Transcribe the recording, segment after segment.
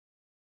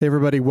Hey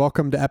everybody,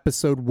 welcome to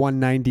episode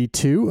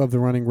 192 of the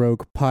Running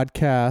Rogue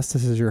podcast.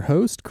 This is your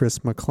host, Chris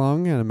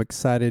McClung, and I'm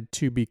excited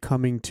to be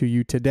coming to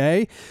you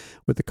today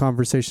with the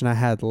conversation I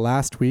had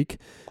last week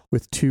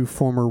with two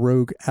former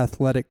Rogue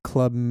Athletic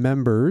Club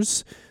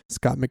members,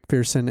 Scott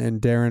McPherson and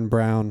Darren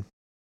Brown,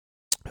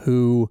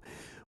 who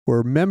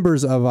were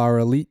members of our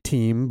elite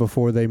team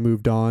before they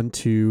moved on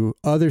to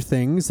other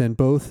things, and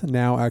both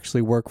now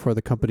actually work for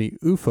the company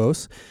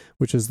OOFOS,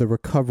 which is the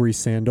recovery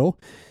sandal.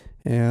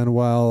 And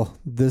while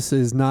this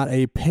is not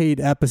a paid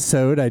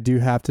episode, I do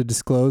have to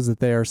disclose that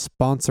they are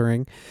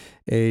sponsoring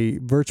a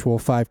virtual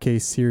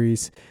 5K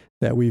series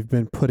that we've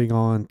been putting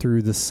on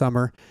through the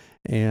summer.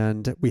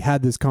 And we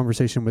had this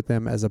conversation with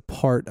them as a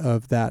part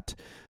of that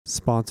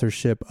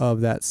sponsorship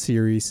of that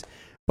series.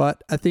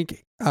 But I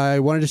think I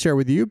wanted to share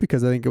with you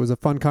because I think it was a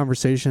fun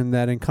conversation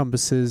that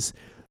encompasses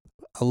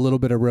a little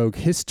bit of Rogue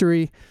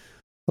history,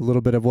 a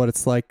little bit of what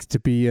it's like to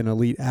be an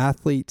elite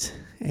athlete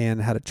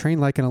and how to train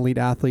like an elite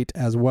athlete,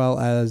 as well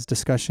as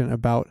discussion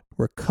about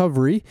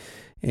recovery.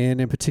 And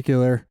in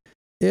particular,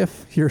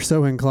 if you're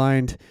so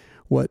inclined,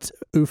 what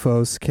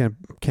OOFOS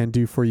can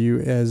do for you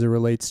as it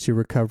relates to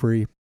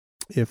recovery,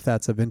 if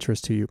that's of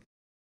interest to you.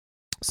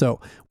 So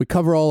we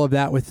cover all of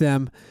that with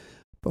them.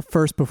 But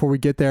first, before we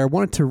get there, I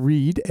wanted to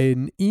read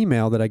an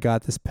email that I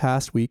got this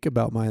past week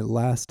about my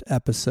last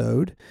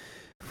episode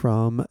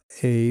from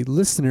a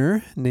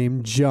listener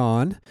named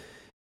John.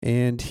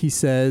 And he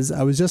says,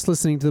 I was just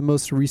listening to the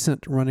most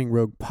recent Running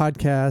Rogue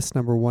podcast,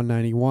 number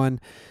 191.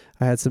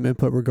 I had some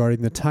input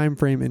regarding the time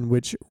frame in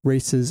which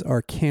races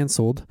are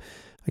canceled.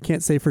 I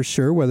can't say for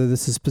sure whether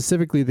this is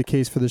specifically the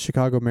case for the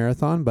Chicago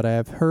Marathon, but I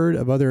have heard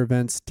of other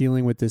events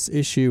dealing with this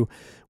issue.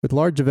 With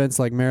large events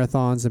like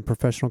marathons and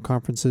professional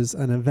conferences,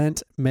 an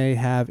event may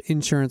have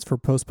insurance for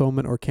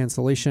postponement or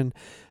cancellation.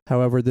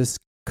 However, this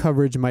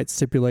coverage might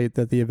stipulate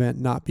that the event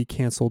not be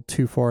canceled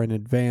too far in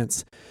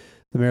advance.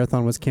 The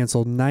marathon was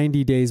canceled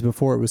 90 days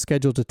before it was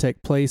scheduled to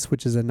take place,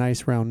 which is a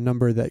nice round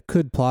number that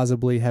could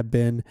plausibly have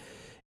been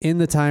in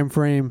the time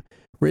frame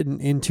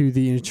written into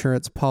the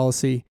insurance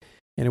policy,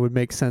 and it would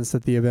make sense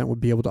that the event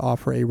would be able to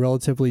offer a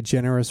relatively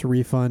generous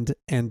refund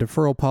and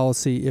deferral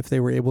policy if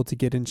they were able to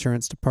get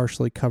insurance to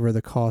partially cover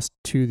the cost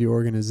to the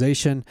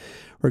organization.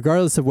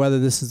 Regardless of whether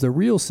this is the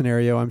real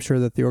scenario, I'm sure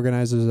that the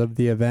organizers of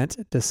the event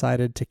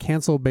decided to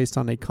cancel based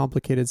on a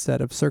complicated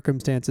set of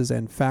circumstances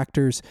and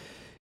factors.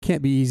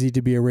 Can't be easy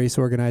to be a race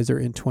organizer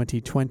in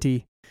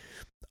 2020.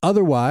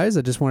 Otherwise,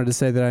 I just wanted to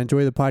say that I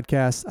enjoy the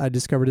podcast. I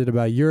discovered it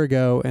about a year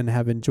ago and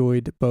have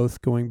enjoyed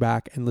both going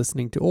back and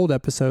listening to old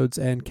episodes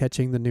and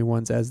catching the new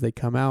ones as they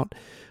come out.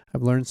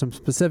 I've learned some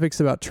specifics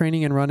about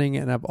training and running,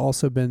 and I've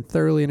also been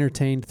thoroughly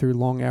entertained through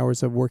long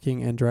hours of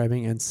working and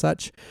driving and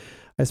such.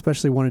 I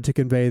especially wanted to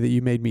convey that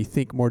you made me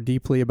think more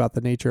deeply about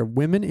the nature of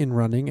women in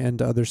running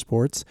and other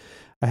sports.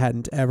 I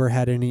hadn't ever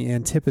had any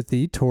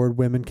antipathy toward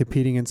women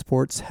competing in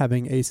sports,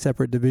 having a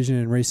separate division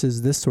in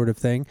races, this sort of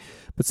thing.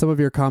 But some of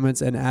your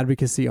comments and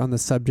advocacy on the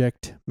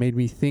subject made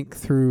me think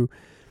through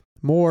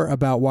more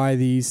about why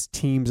these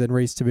teams and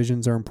race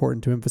divisions are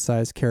important to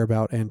emphasize, care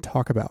about, and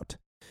talk about.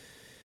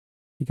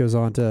 He goes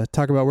on to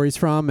talk about where he's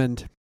from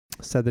and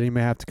said that he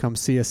may have to come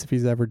see us if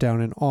he's ever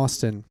down in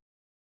Austin.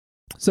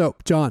 So,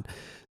 John,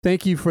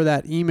 thank you for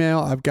that email.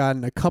 I've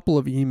gotten a couple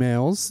of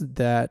emails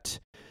that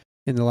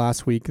in the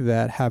last week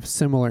that have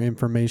similar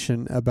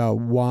information about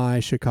why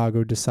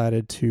Chicago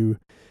decided to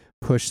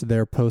push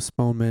their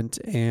postponement.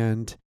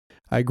 And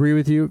I agree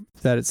with you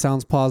that it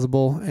sounds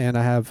plausible. And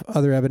I have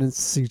other evidence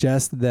to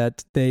suggest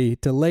that they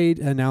delayed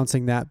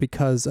announcing that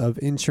because of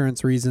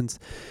insurance reasons.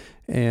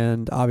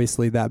 And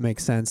obviously that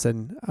makes sense.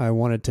 And I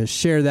wanted to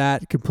share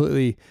that,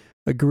 completely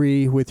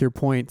agree with your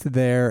point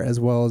there, as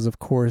well as, of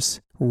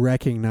course,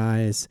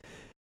 recognize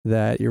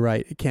that you're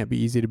right. It can't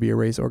be easy to be a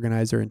race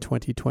organizer in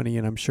 2020,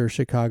 and I'm sure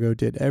Chicago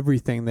did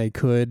everything they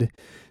could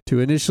to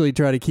initially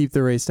try to keep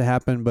the race to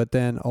happen, but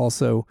then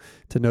also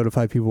to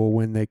notify people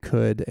when they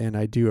could. And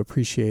I do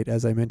appreciate,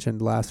 as I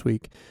mentioned last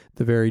week,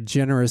 the very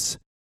generous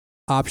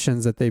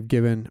options that they've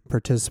given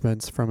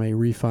participants, from a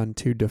refund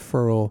to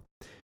deferral,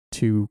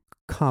 to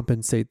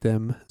compensate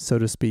them, so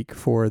to speak,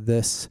 for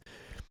this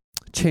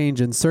change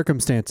in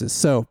circumstances.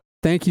 So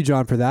thank you,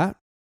 John, for that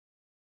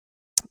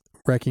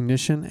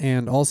recognition.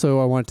 And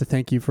also I wanted to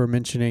thank you for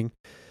mentioning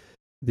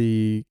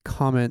the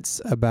comments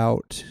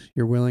about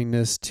your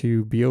willingness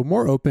to be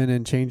more open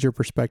and change your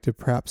perspective,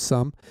 perhaps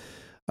some,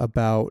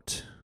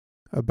 about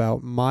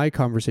my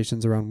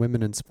conversations around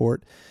women in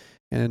sport.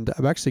 And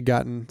I've actually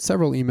gotten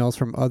several emails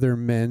from other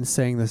men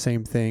saying the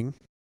same thing.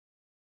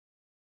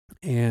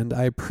 And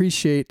I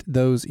appreciate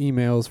those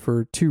emails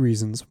for two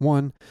reasons.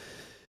 One,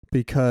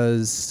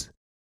 because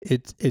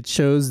it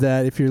shows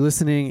that if you're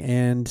listening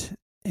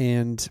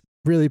and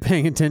really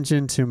paying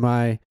attention to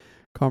my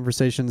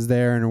conversations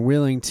there and are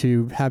willing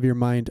to have your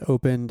mind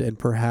opened and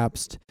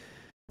perhaps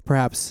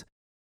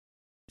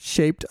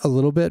shaped a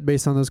little bit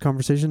based on those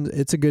conversations,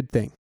 it's a good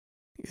thing.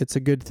 It's a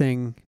good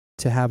thing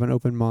to have an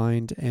open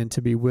mind and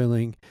to be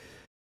willing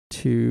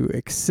to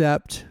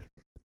accept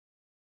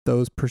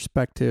those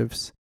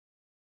perspectives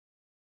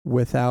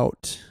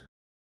without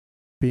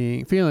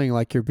feeling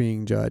like you're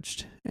being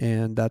judged.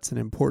 And that's an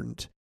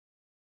important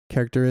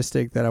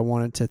characteristic that I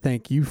wanted to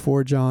thank you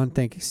for, John.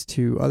 Thanks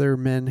to other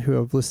men who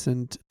have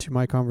listened to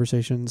my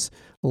conversations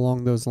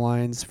along those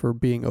lines for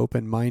being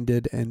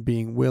open-minded and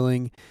being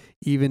willing,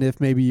 even if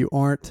maybe you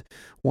aren't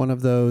one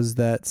of those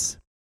that's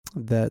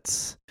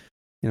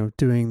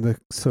doing the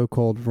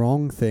so-called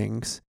wrong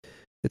things.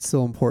 It's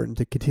still important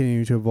to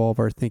continue to evolve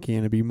our thinking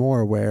and to be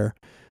more aware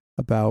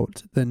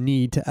about the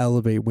need to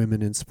elevate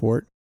women in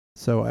sport.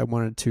 So I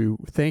wanted to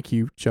thank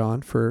you,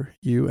 John, for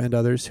you and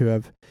others who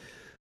have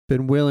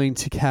been willing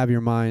to have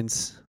your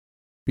minds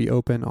be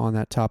open on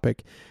that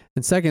topic.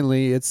 And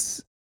secondly, I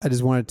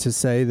just wanted to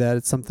say that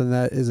it's something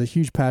that is a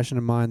huge passion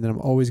of mine that I'm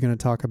always going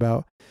to talk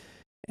about.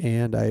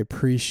 And I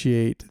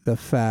appreciate the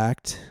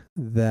fact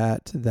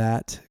that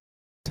that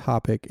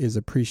topic is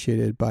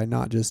appreciated by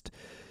not just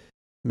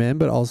men,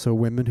 but also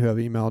women who have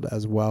emailed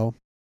as well.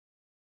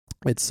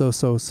 It's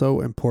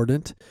so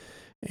important.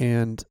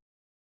 And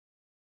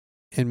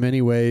in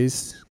many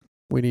ways,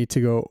 we need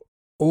to go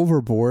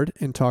overboard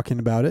in talking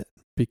about it,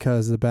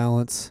 because the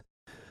balance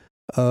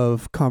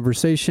of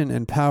conversation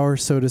and power,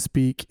 so to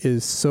speak,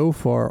 is so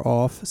far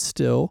off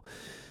still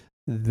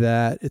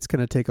that it's going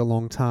to take a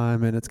long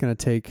time, and it's going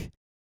to take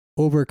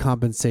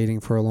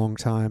overcompensating for a long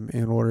time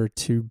in order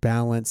to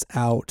balance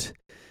out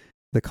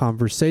the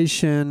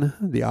conversation,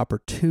 the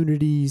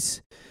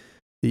opportunities,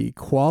 the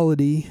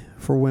equality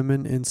for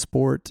women in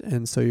sport.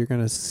 And so you're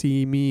going to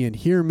see me and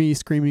hear me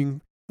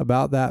screaming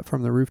about that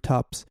from the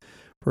rooftops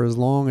for as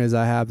long as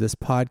I have this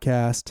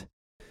podcast.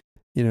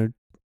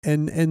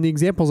 And the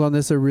examples on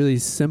this are really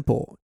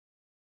simple.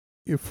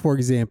 For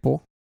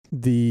example,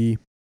 the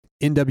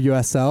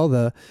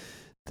NWSL,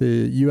 the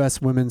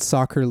U.S. Women's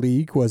Soccer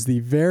League, was the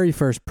very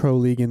first pro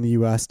league in the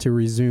U.S. to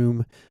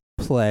resume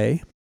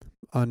play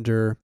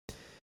under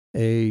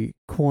a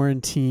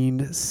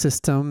quarantine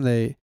system.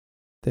 They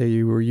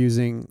were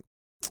using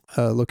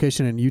a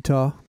location in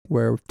Utah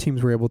where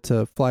teams were able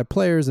to fly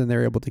players, and they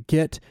were able to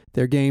get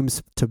their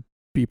games to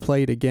be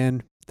played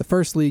again. The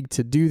first league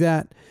to do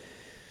that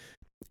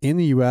in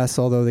the U.S.,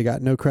 although they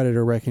got no credit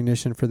or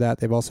recognition for that,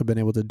 they've also been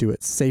able to do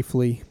it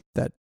safely.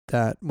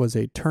 That was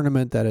a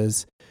tournament that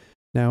is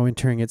now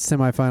entering its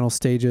semifinal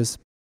stages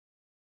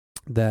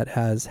that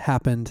has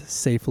happened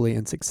safely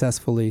and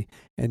successfully,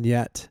 and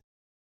yet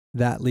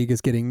that league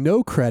is getting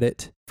no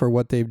credit for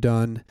what they've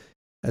done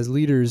as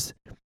leaders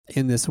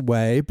in this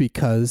way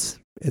because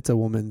it's a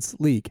women's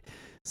league.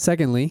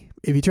 Secondly,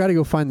 if you try to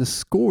go find the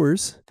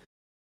scores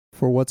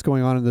for what's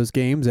going on in those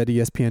games at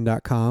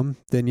ESPN.com,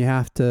 then you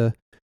have to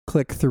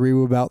click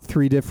through about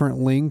 3 different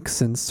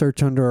links and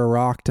search under a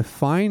rock to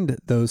find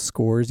those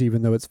scores,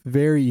 even though it's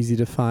very easy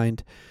to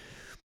find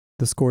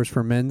the scores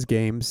for men's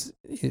games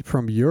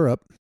from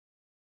Europe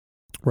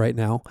right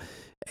now.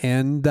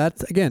 And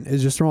that, again,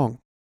 is just wrong,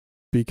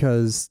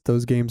 because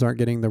those games aren't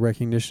getting the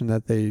recognition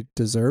that they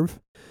deserve.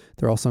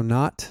 They're also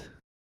not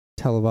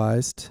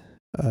televised.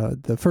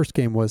 The first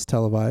game was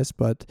televised,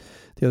 but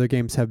the other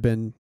games have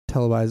been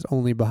televised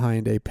only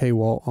behind a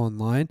paywall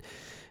online.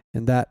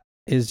 And that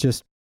is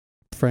just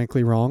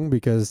frankly wrong,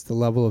 because the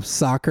level of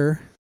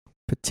soccer,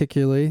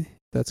 particularly,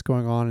 that's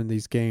going on in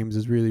these games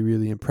is really,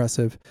 really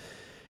impressive.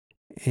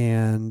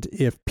 And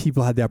if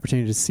people had the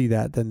opportunity to see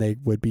that, then they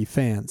would be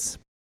fans.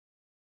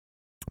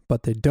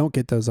 But they don't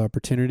get those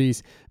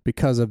opportunities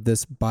because of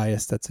this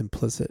bias that's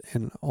implicit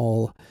in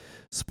all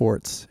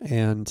sports.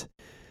 And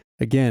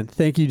again,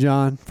 thank you,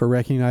 John, for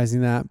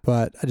recognizing that.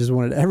 But I just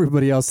wanted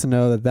everybody else to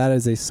know that that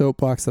is a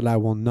soapbox that I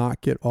will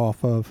not get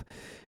off of.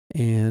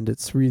 And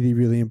it's really,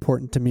 really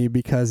important to me,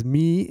 because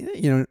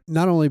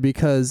not only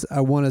because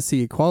I want to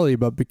see equality,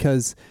 but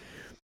because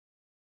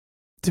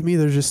to me,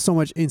 there's just so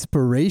much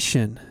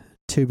inspiration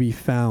to be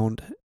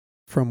found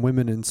from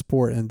women in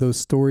sport. And those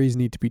stories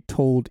need to be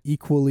told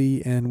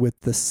equally and with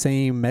the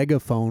same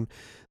megaphone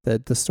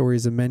that the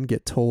stories of men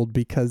get told,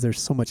 because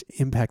there's so much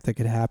impact that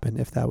could happen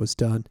if that was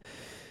done.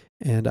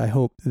 And I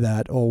hope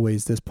that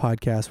always this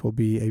podcast will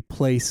be a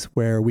place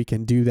where we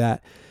can do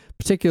that,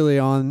 particularly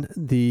on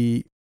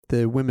the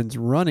women's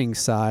running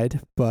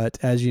side. But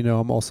as you know,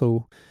 I'm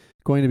also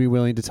going to be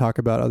willing to talk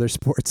about other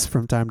sports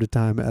from time to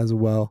time as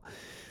well,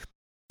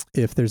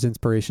 if there's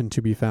inspiration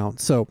to be found.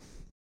 So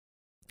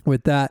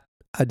with that,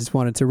 I just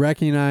wanted to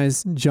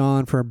recognize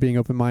John for being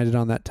open-minded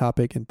on that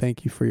topic, and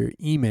thank you for your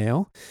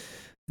email.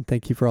 And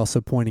thank you for also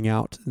pointing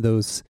out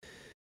those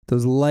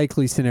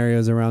likely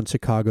scenarios around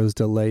Chicago's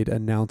delayed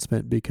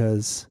announcement,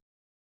 because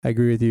I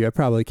agree with you. I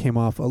probably came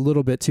off a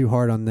little bit too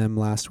hard on them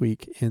last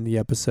week in the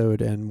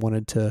episode, and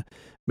wanted to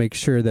make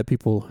sure that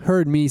people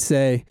heard me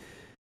say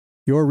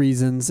your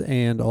reasons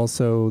and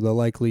also the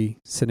likely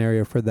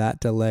scenario for that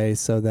delay,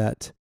 so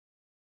that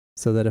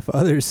if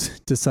others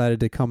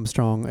decided to come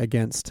strong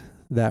against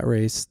that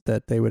race,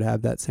 that they would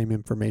have that same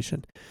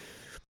information.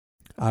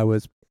 I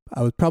was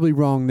probably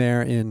wrong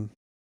there in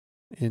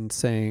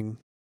saying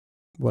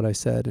what I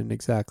said and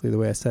exactly the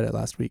way I said it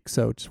last week.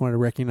 So just wanted to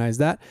recognize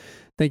that.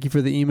 Thank you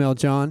for the email,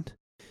 John.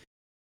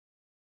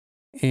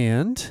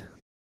 And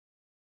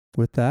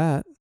with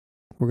that,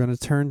 we're going to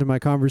turn to my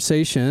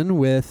conversation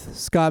with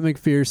Scott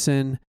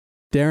McPherson,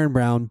 Darren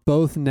Brown.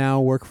 Both now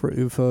work for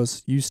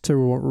OOFOS, used to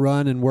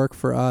run and work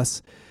for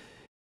us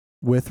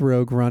with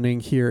Rogue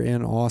Running here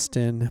in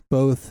Austin.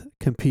 Both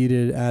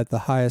competed at the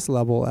highest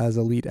level as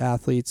elite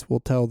athletes. We'll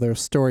tell their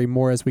story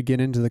more as we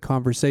get into the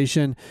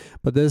conversation,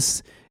 but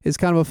this is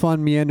kind of a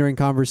fun, meandering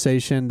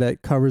conversation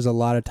that covers a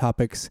lot of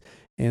topics,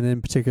 and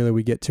in particular,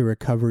 we get to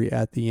recovery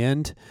at the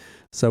end.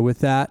 So with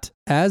that,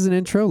 as an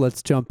intro,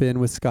 let's jump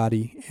in with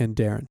Scotty and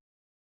Darren.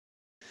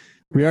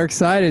 We are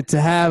excited to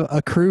have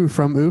a crew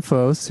from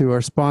OOFOS who are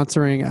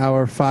sponsoring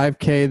our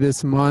 5K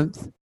this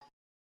month.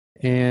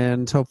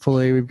 And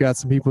hopefully we've got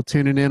some people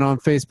tuning in on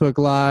Facebook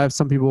Live.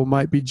 Some people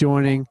might be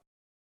joining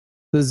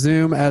the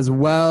Zoom as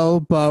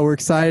well. But we're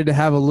excited to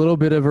have a little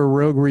bit of a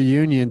Rogue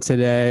reunion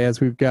today, as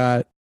we've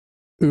got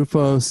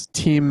OOFOS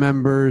team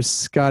members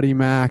Scotty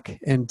Mack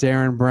and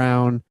Darren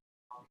Brown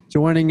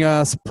joining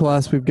us.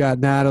 Plus we've got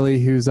Natalie,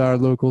 who's our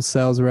local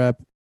sales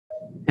rep,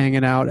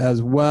 hanging out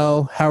as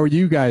well. How are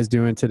you guys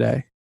doing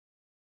today?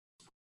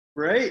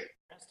 Great.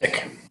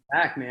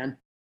 Back, man.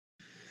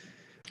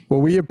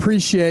 Well, we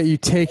appreciate you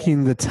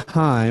taking the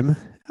time.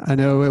 I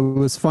know it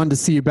was fun to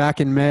see you back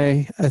in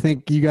May. I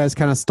think you guys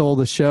kind of stole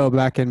the show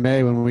back in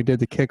May when we did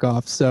the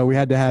kickoff, so we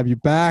had to have you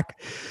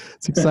back.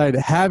 It's excited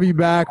to have you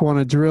back. Want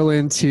to drill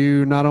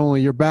into not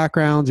only your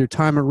backgrounds, your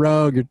time at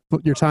Rogue,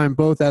 your time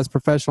both as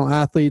professional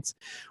athletes.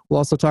 We'll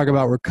also talk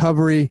about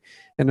recovery,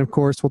 and of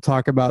course, we'll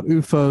talk about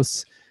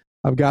OOFOS.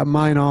 I've got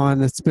mine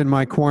on. It's been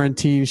my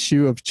quarantine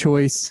shoe of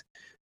choice,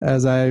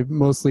 as I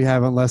mostly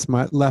haven't left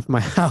my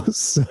house.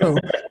 So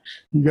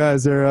you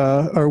guys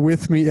are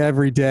with me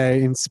every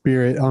day in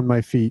spirit on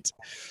my feet.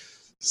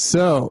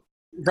 So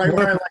right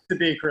where I like to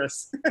be,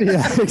 Chris.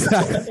 Yeah,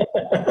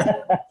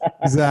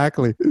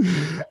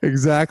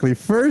 exactly.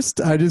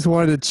 First, I just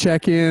wanted to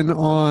check in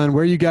on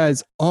where you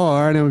guys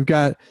are. I know we've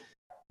got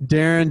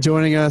Darren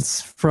joining us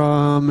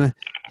from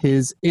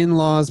his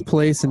in-laws'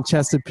 place in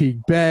Chesapeake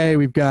Bay.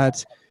 We've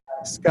got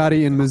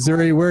Scotty in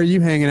Missouri. Where are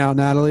you hanging out,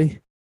 Natalie?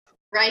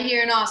 Right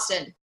here in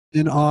Austin.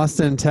 In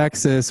Austin,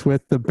 Texas,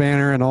 with the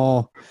banner and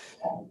all.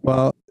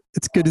 Well,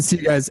 it's good to see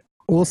you guys.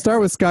 We'll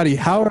start with Scotty.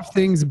 How have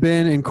things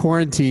been in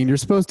quarantine? You're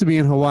supposed to be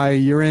in Hawaii.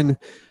 You're in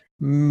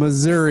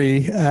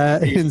Missouri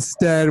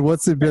instead.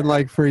 What's it been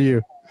like for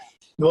you?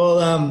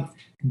 Well,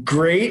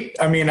 great.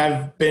 I mean,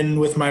 I've been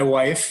with my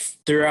wife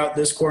throughout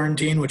this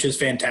quarantine, which is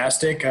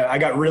fantastic. I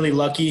got really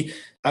lucky.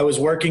 I was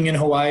working in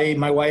Hawaii.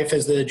 My wife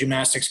is the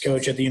gymnastics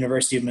coach at the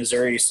University of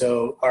Missouri,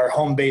 so our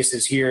home base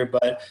is here,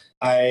 but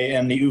I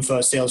am the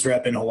OOFOS sales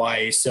rep in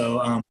Hawaii.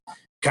 So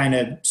kind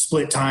of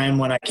split time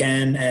when I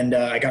can, and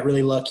I got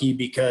really lucky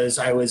because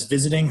I was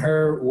visiting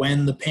her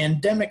when the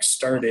pandemic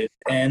started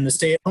and the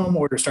stay-at-home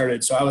order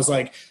started. So I was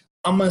like,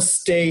 I'm going to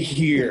stay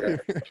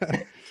here.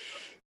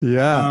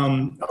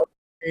 Yeah.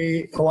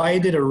 Hawaii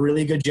did a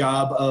really good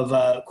job of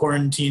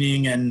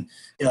quarantining and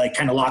like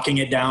kind of locking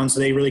it down. So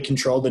they really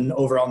controlled the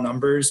overall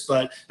numbers.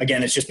 But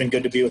again, it's just been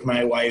good to be with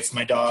my wife,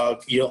 my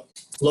dog,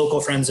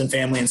 local friends and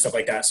family and stuff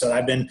like that. So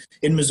I've been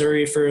in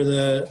Missouri for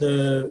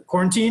the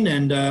quarantine,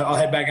 and I'll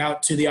head back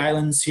out to the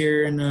islands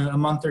here in a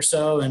month or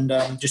so and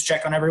just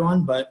check on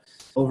everyone. But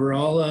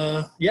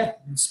overall,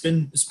 it's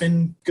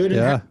been good.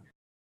 Yeah.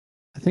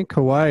 I think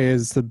Hawaii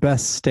is the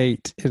best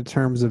state in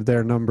terms of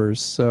their numbers.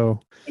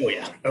 So Oh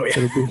yeah.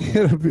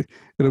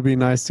 It'll be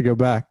nice to go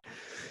back.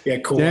 Yeah,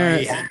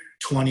 Kauai had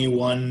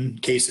 21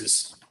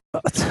 cases.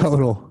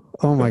 Total.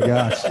 Oh my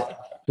gosh.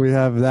 We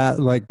have that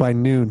like by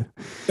noon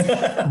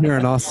here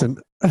in Austin.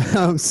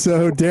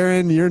 So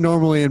Darren, you're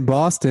normally in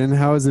Boston.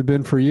 How has it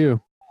been for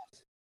you?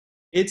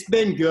 It's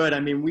been good.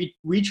 I mean,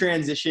 we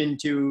transitioned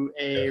to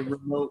a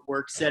remote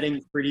work setting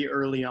pretty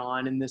early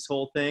on in this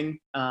whole thing.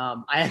 I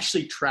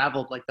actually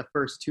traveled like the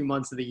first 2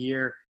 months of the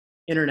year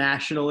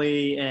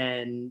internationally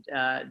and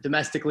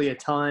domestically a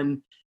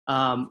ton.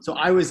 So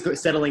I was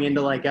settling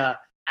into like a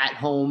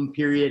at-home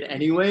period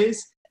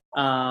anyways.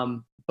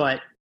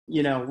 But,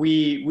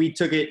 we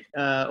took it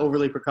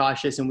overly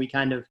precautious, and we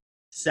kind of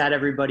sat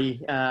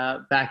everybody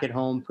back at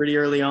home pretty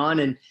early on.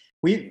 And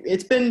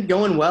it's been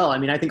going well. I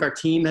mean, I think our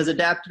team has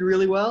adapted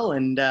really well,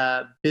 and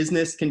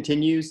business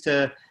continues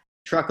to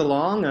truck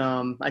along.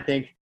 I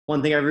think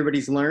one thing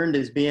everybody's learned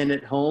is being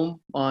at home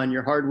on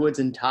your hardwoods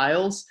and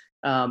tiles.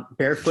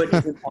 Barefoot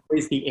isn't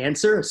always the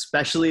answer,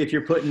 especially if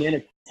you're putting in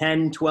a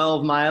 10,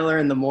 12 miler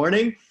in the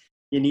morning.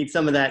 You need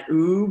some of that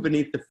ooh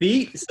beneath the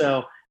feet.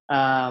 So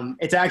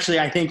it's actually,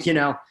 I think,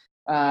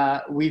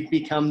 we've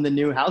become the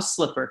new house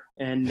slipper,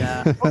 and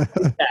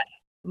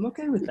I'm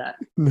okay with that.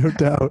 No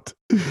doubt.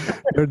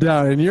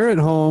 And you're at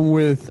home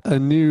with a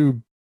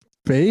new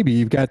baby.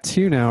 You've got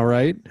two now,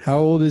 right? How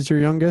old is your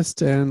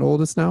youngest and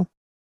oldest now?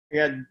 I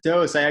got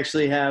Dose. I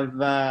actually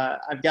have,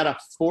 I've got a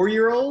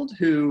 4-year-old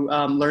who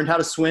learned how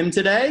to swim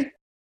today.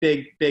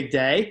 Big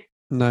day.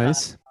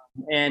 Nice.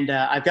 And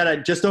I've got a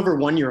just over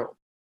 1-year-old,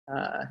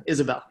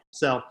 Isabel.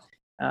 So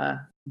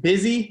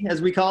busy,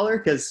 as we call her,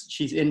 because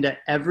she's into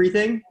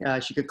everything.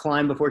 She could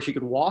climb before she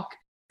could walk.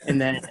 And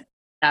then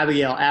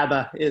Abigail,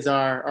 Abba, is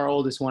our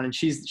oldest one, and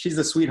she's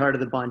the sweetheart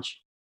of the bunch.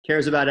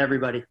 cares about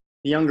everybody.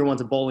 The younger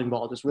one's a bowling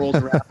ball, just rolls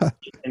around,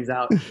 things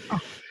out.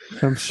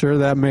 I'm sure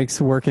that makes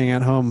working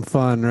at home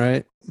fun,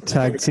 right?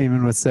 Tag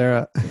teaming with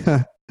Sarah.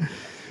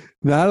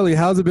 Natalie,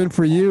 how's it been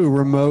for you,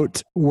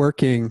 remote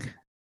working?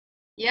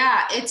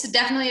 Yeah, it's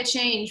definitely a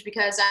change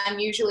because I'm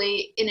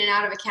usually in and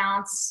out of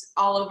accounts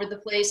all over the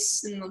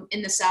place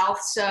in the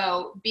South.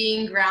 So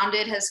being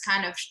grounded has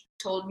kind of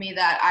told me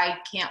that I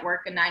can't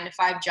work a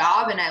 9-to-5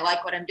 job and I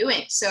like what I'm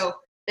doing. So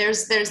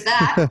there's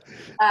that.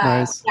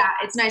 Nice. Yeah,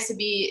 it's nice to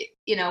be,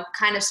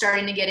 kind of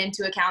starting to get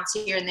into accounts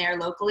here and there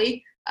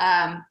locally.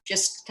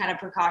 Just kind of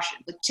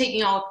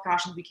taking all the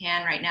precautions we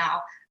can right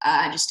now,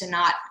 just to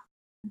not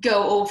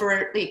go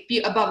over,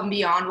 be above and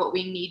beyond what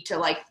we need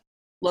to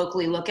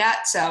locally look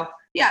at. So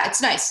yeah,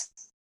 it's nice.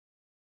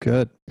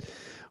 Good.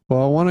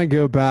 Well, I want to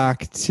go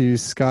back to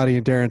Scotty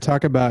and Darren,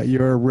 talk about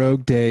your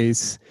Rogue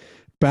days.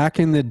 Back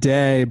in the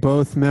day,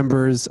 both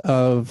members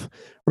of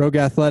Rogue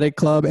Athletic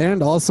Club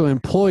and also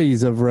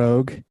employees of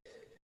Rogue.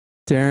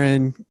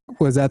 Darren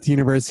was at the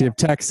University of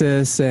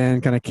Texas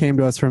and kind of came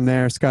to us from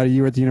there. Scotty,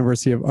 you were at the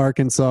University of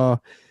Arkansas.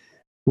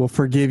 We'll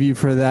forgive you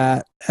for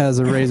that as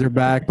a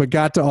Razorback, but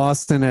got to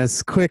Austin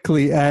as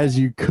quickly as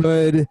you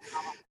could.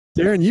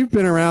 Darren, you've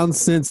been around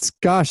since,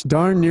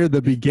 darn near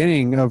the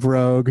beginning of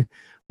Rogue.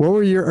 What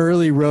were your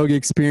early Rogue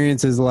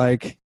experiences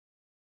like?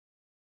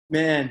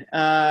 Man,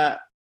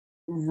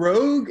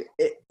 Rogue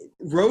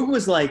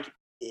was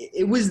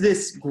it was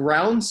this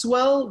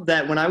groundswell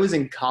that when I was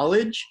in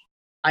college,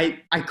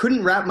 I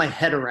couldn't wrap my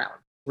head around,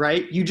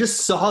 right? You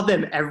just saw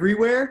them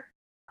everywhere.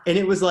 And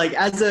it was like,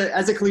 as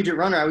a collegiate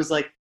runner, I was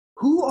like,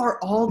 who are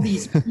all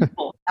these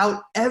people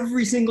out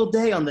every single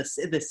day on the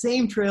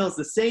same trails,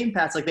 the same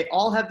paths? Like, they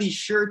all have these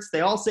shirts. They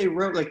all say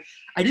Rogue. Like,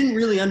 I didn't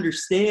really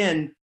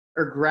understand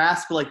or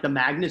grasp the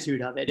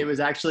magnitude of it. It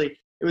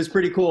was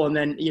pretty cool. And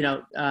then,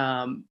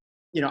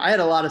 I had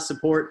a lot of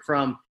support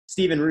from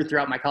Steve and Ruth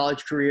throughout my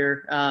college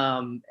career.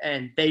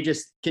 And they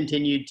just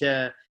continued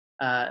to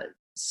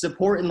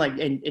support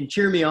and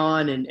cheer me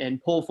on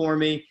and pull for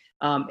me.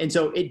 And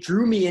so it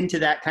drew me into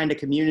that kind of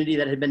community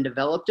that had been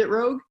developed at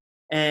Rogue.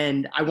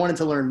 And I wanted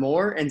to learn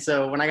more. And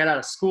so when I got out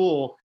of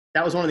school,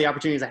 that was one of the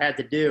opportunities I had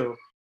to do.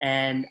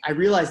 And I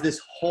realized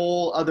this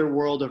whole other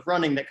world of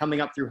running that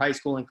coming up through high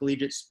school and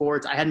collegiate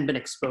sports, I hadn't been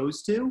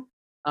exposed to,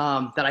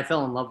 that I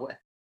fell in love with.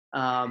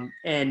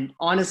 And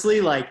honestly,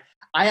 I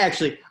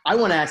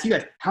want to ask you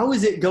guys, how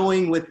is it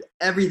going with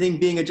everything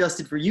being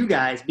adjusted for you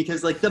guys?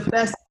 Because the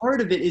best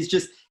part of it is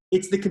just,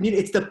 it's the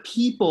community, it's the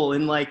people.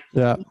 And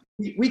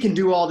we can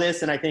do all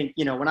this. And I think,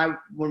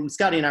 when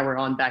Scotty and I were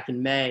on back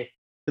in May,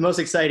 the most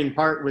exciting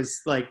part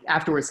was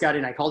afterwards, Scotty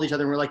and I called each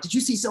other and we're like, did you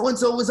see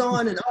so-and-so was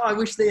on? And, I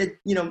wish they had,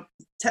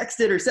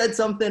 texted or said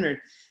something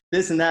or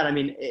this and that. I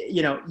mean,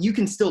 you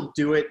can still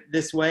do it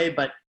this way,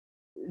 but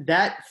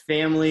that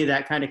family,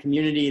 that kind of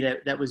community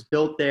that was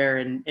built there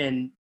and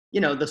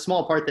the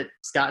small part that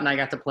Scott and I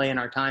got to play in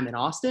our time in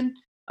Austin,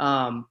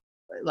 that,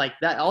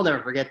 I'll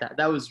never forget that.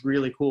 That was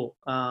really cool.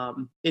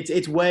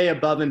 It's way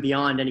above and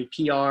beyond any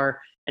PR,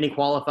 any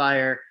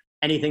qualifier,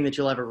 anything that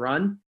you'll ever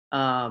run.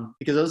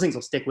 Because those things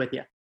will stick with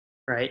you,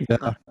 right?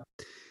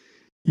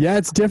 Yeah,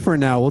 it's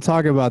different now. We'll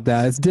talk about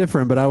that. It's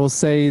different, but I will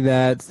say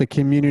that the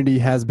community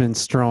has been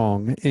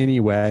strong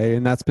anyway,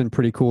 and that's been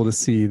pretty cool to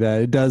see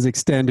that it does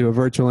extend to a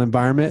virtual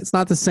environment. It's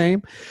not the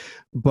same,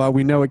 but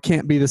we know it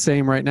can't be the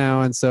same right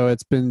now, and so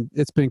it's been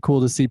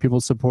cool to see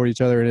people support each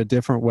other in a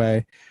different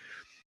way.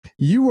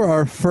 You were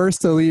our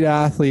first elite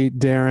athlete,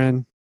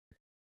 Darren.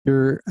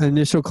 Your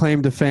initial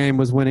claim to fame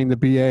was winning the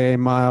BAA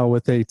mile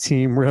with a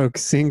Team Rogue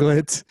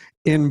singlet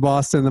in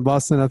Boston, the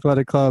Boston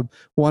Athletic Club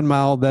 1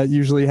 mile that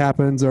usually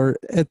happens, or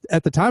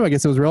at the time, I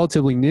guess it was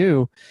relatively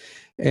new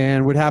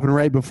and would happen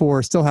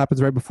still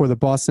happens right before the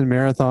Boston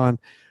Marathon.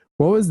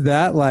 What was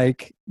that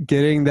like,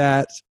 getting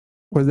that?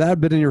 Was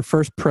that been your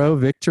first pro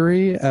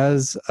victory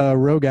as a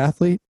Rogue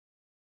athlete?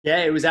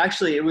 Yeah, it was, I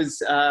think it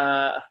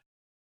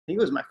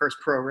was my first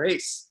pro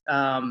race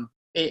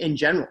in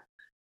general.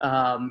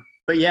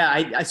 But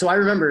yeah, so I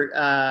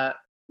remember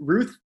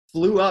Ruth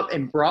flew up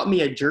and brought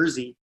me a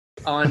jersey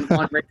on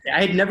race day.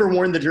 I had never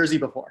worn the jersey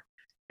before.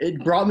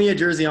 It brought me a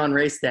jersey on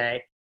race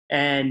day,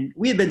 and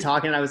we had been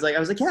talking. And I was like,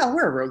 yeah, I'll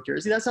wear a Rogue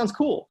jersey. That sounds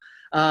cool.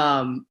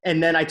 And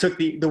then I took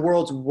the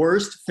world's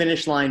worst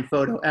finish line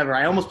photo ever.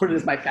 I almost put it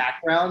as my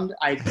background.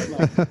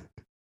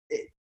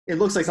 It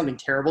looks like something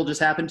terrible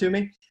just happened to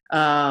me.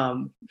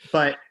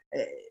 But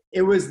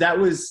that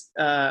was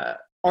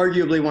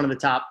arguably one of the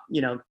top,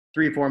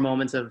 3-4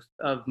 moments of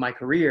my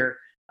career,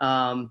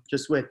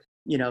 just with,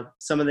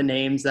 some of the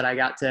names that I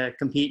got to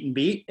compete and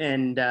beat.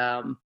 And,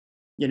 I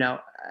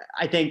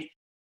think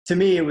to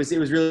me, it was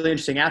really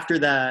interesting. After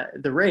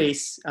the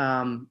race,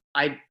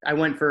 I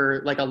went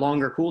for a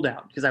longer cool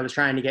down because I was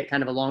trying to get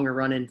kind of a longer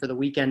run in for the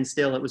weekend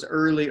still. It was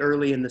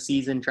early in the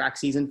season, track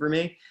season for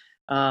me.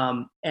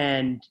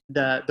 And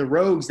the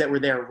Rogues that were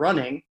there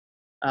running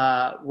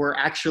were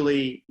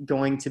actually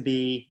going to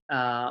be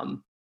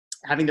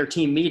having their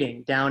team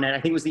meeting down at,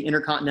 I think it was the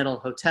Intercontinental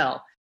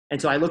Hotel.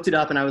 And so I looked it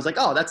up and I was like,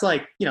 oh, that's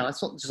that's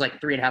just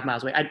 3.5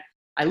 miles away.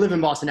 I live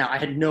in Boston now. I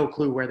had no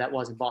clue where that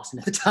was in Boston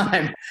at the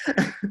time,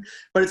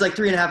 but it's like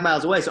 3.5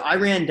 miles away. So I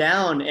ran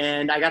down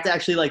and I got to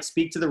actually like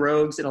speak to the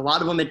Rogues, and a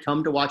lot of them had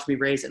come to watch me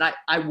race. And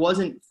I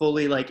wasn't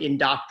fully like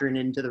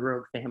indoctrinated into the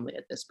Rogue family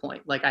at this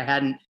point. Like I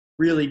hadn't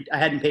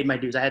paid my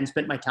dues. I hadn't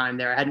spent my time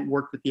there. I hadn't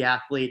worked with the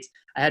athletes.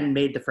 I hadn't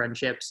made the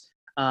friendships.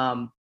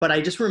 But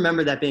I just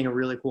remember that being a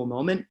really cool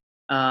moment.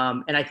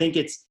 And I think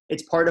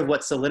it's part of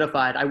what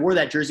solidified. I wore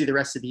that jersey the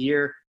rest of the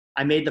year.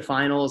 I made the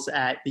finals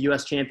at the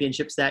U.S.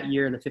 Championships that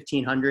year in the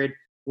 1500,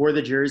 wore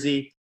the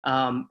jersey,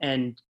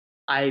 and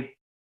I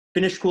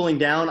finished cooling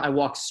down. I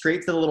walked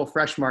straight to the little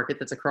fresh market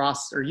that's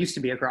across, or used to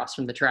be across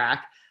from the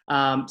track,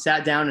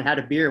 sat down and had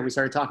a beer. We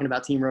started talking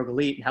about Team Rogue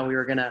Elite and how we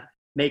were going to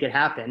make it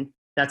happen.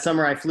 That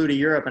summer I flew to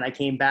Europe and I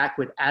came back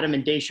with Adam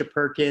and Daisha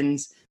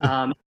Perkins,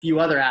 a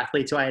few other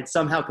athletes who I had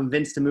somehow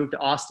convinced to move to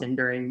Austin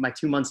during my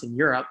 2 months in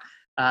Europe.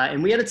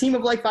 And we had a team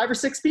of like 5 or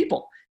 6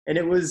 people. And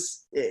it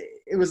was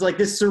like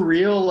this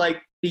surreal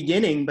like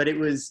beginning, but it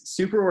was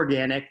super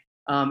organic.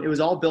 It was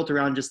all built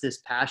around just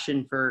this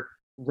passion for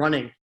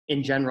running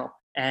in general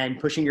and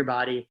pushing your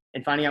body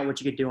and finding out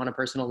what you could do on a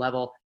personal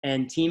level,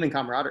 and team and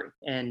camaraderie.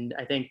 And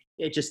I think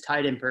it just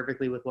tied in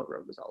perfectly with what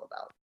Rogue was all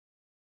about.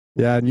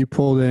 Yeah, and you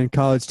pulled in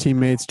college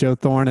teammates Joe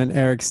Thorne and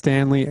Eric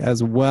Stanley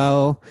as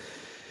well.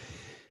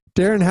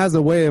 Darren has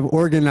a way of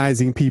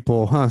organizing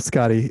people, huh,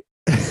 Scotty?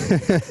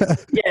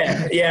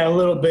 Yeah, a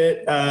little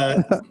bit.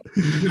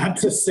 Not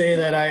to say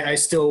that I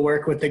still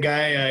work with the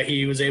guy.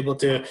 He was able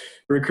to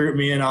recruit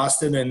me in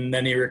Austin, and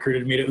then he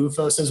recruited me to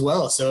OOFOS as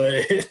well.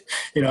 So,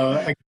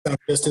 I'm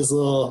just his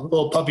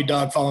little puppy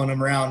dog following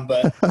him around.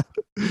 But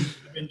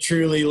I've been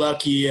truly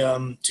lucky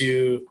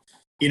to,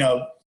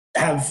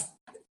 have.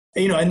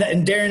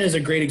 And Darren is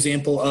a great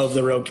example of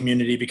the Rogue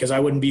community, because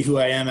I wouldn't be who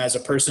I am as a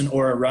person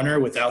or a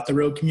runner without the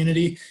Rogue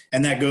community.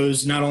 And that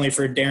goes not only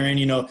for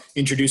Darren,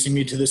 introducing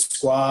me to the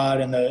squad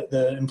and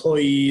the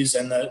employees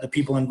and the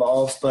people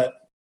involved,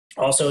 but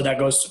also that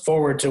goes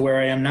forward to where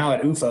I am now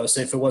at OOFOS.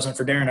 If it wasn't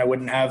for Darren, I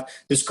wouldn't have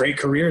this great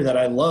career that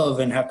I love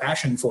and have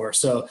passion for.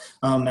 So,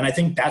 and I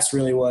think that's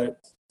really what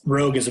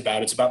Rogue is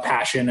about. It's about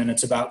passion and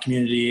it's about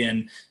community.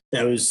 And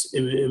it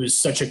was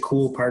such a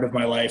cool part of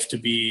my life to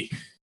be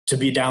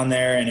down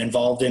there and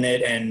involved in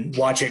it and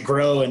watch it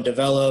grow and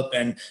develop.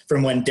 And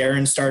from when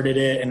Darren started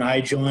it and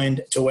I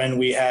joined to when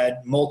we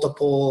had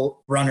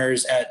multiple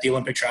runners at the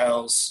Olympic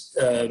trials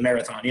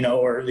marathon,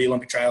 or the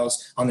Olympic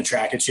trials on the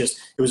track. It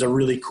was a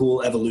really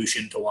cool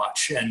evolution to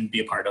watch and be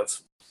a part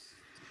of.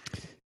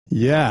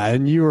 Yeah.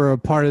 And you were a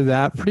part of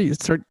that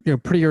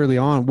pretty early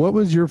on. What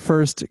was your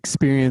first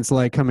experience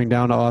like coming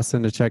down to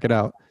Austin to check it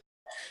out?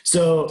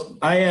 So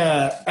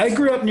I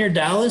grew up near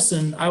Dallas,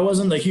 and I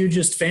wasn't the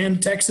hugest fan of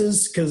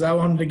Texas because I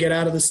wanted to get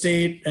out of the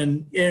state.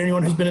 And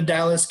anyone who's been to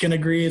Dallas can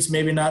agree it's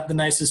maybe not the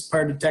nicest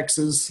part of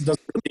Texas. It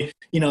doesn't really,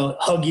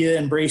 hug you,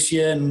 embrace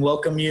you, and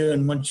welcome you,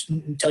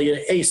 and tell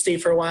you, hey, stay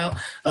for a while.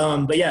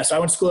 But yeah, so I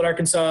went to school at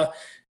Arkansas.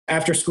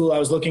 After school, I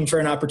was looking for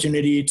an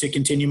opportunity to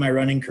continue my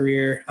running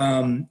career.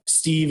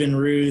 Steve and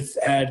Ruth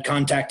had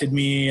contacted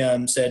me,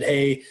 said,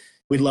 hey,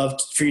 we'd love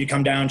for you to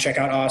come down, check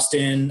out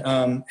Austin.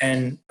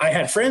 And I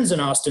had friends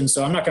in Austin,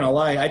 so I'm not going to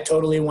lie. I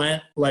totally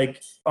went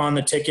on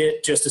the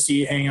ticket just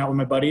to hang out with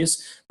my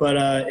buddies. But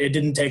it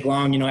didn't take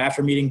long,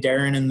 after meeting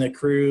Darren and the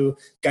crew,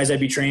 guys I'd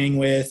be training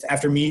with,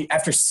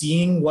 after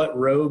seeing what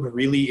Rogue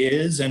really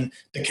is and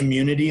the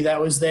community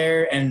that was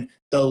there and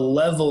the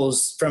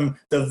levels from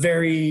the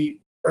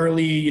very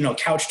early,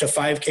 couch to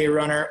 5K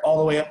runner all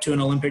the way up to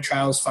an Olympic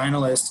trials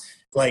finalist,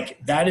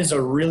 that is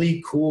a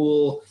really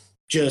cool,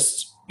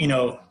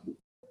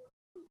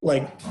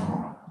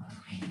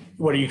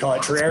 what do you call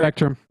it?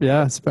 Spectrum.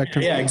 Yeah,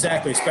 spectrum. Yeah,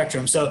 exactly.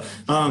 Spectrum. So,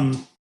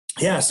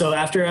 so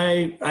after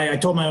I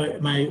told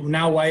my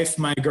now wife,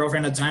 my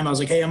girlfriend at the time, I was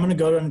like, hey, I'm going to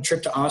go on a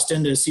trip to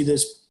Austin to see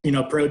this,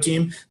 pro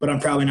team, but I'm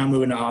probably not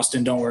moving to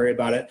Austin. Don't worry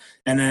about it.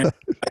 And then I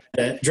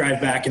had to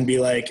drive back and be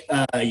like,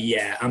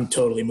 yeah, I'm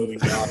totally moving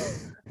to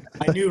Austin.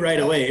 I knew right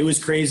away. It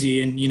was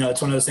crazy. And,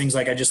 it's one of those things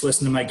I just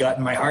listened to my gut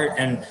and my heart.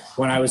 And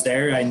when I was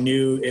there, I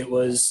knew it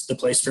was the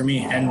place for me.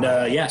 And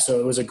so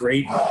it was a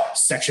great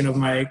section of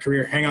my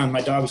career. Hang on. My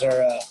dogs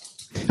are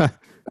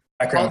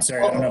background.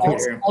 Sorry. I don't know if you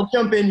hear them. I'll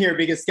jump in here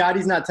because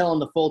Scotty's not telling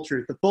the full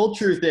truth. The full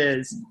truth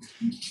is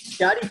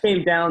Scotty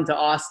came down to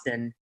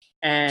Austin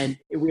and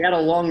we had a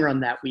long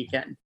run that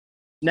weekend.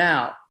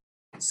 Now,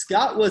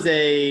 Scott was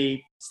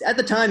at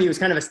the time, he was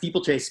kind of a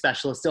steeplechase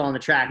specialist still on the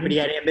track, but he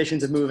had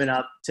ambitions of moving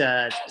up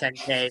to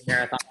 10K,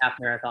 marathon, half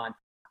marathon.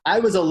 I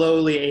was a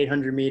lowly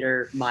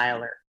 800-meter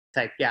miler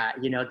type guy,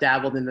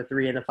 dabbled in the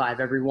 3 and the 5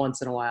 every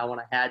once in a while when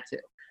I had to,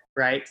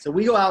 right? So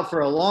we go out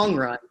for a long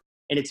run,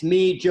 and it's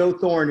me, Joe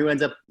Thorne, who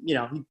ends up,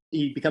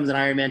 he becomes an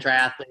Ironman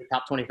triathlete,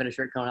 top 20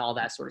 finisher at Kona, all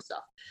that sort of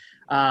stuff.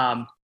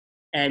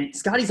 And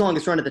Scotty's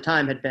longest run at the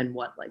time had been,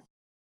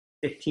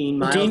 15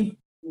 miles?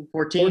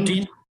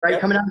 14. Right,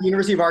 yep. Coming out of the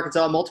University of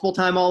Arkansas,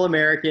 multiple-time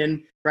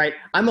All-American, right?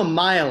 I'm a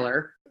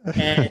miler,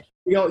 and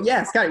we go,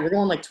 yeah, Scotty, we're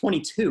going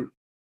 22.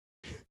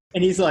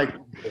 And he's like,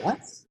 what?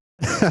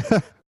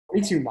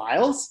 22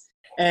 miles?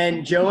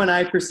 And Joe and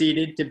I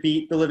proceeded to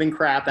beat the living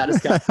crap out of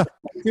Scott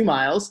 2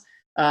 miles.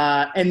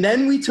 And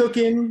then we took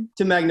him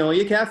to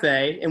Magnolia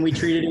Cafe and we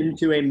treated him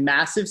to a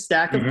massive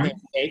stack of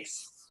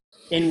pancakes,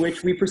 in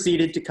which we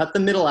proceeded to cut the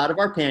middle out of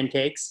our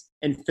pancakes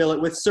and fill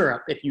it with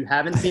syrup. If you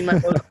haven't seen my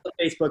post on the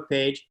Facebook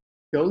page,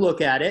 go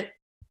look at it.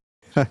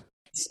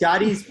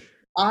 Scotty's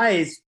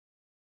eyes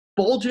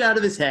bulged out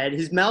of his head.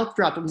 His mouth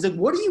dropped. He's like,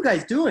 "What are you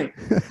guys doing?"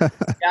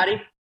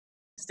 Scotty,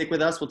 stick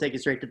with us. We'll take you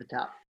straight to the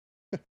top.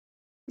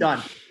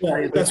 Done.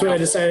 Yeah, that's what I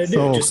decided to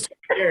do. Just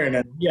care,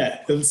 and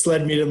this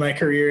led me to my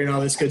career and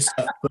all this good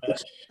stuff.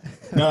 But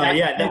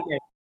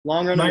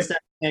long run on the stack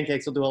of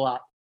pancakes will do a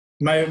lot.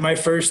 My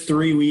first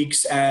 3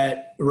 weeks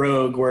at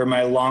Rogue were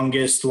my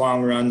longest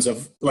long runs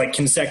of like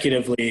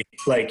consecutively.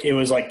 Like it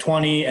was like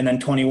 20 and then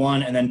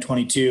 21 and then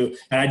 22,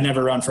 and I'd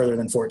never run further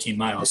than 14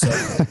 miles. So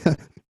it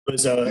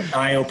was an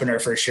eye opener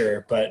for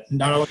sure. But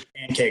not only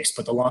pancakes,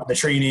 but the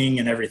training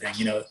and everything.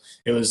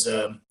 It was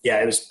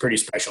it was pretty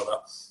special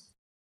though.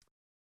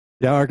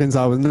 Yeah,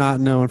 Arkansas was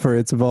not known for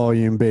its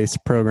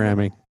volume-based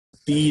programming.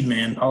 Speed,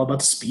 man, all about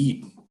the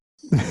speed.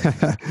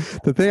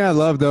 The thing I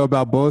love, though,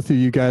 about both of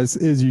you guys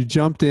is you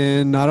jumped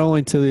in not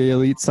only to the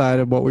elite side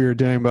of what we were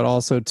doing, but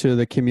also to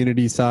the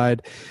community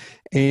side.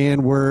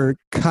 And we're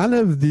kind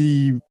of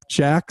the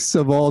jacks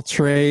of all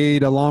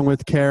trade, along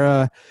with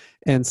Kara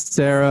and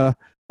Sarah,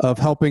 of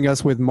helping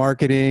us with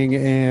marketing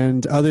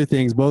and other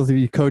things. Both of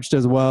you coached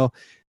as well.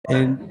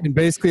 And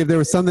basically, if there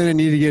was something that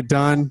needed to get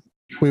done,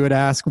 we would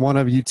ask one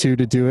of you two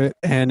to do it,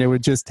 and it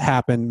would just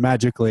happen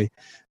magically.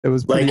 It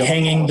was like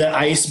hanging the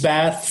ice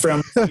bath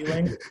from the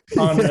ceiling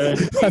on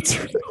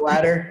the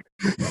ladder.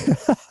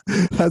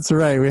 That's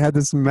right. We had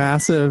this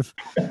massive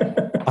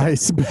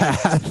ice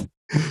bath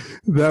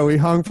that we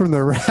hung from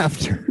the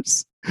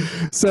rafters.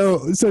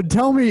 So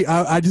tell me,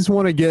 I just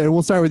want to and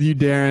we'll start with you,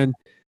 Darren.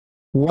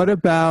 What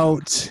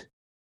about,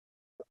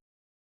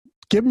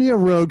 give me a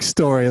Rogue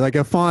story, like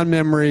a fond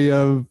memory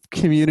of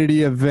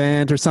community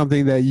event or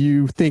something that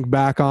you think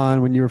back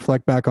on when you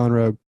reflect back on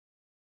Rogue.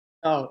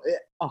 Oh,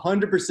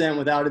 100%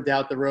 without a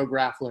doubt, the Rogue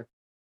Raffler.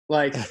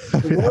 Like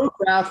the Rogue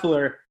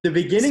Raffler, the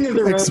beginning of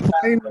the Rogue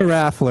Explain the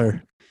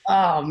Raffler.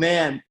 Oh,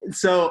 man.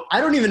 So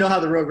I don't even know how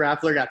the Rogue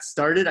Raffler got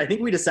started. I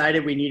think we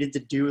decided we needed to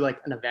do like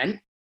an event.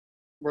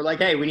 We're like,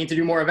 hey, we need to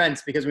do more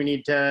events because we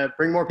need to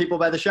bring more people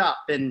by the shop.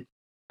 And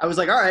I was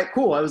like, all right,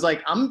 cool. I was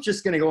like, I'm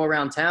just going to go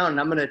around town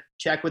and I'm going to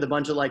check with a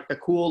bunch of like the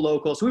cool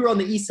locals. So we were on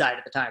the east side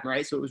at the time,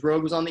 right? So it was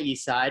Rogue was on the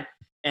east side.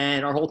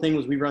 And our whole thing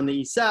was we were on the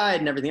east side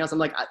and everything else. I'm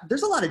like,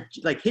 there's a lot of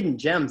like hidden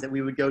gems that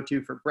we would go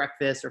to for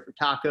breakfast or for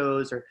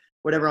tacos or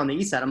whatever on the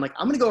east side. I'm like,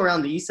 I'm going to go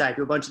around the east side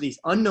to a bunch of these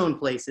unknown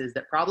places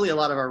that probably a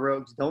lot of our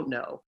rogues don't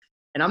know.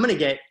 And I'm going to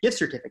get gift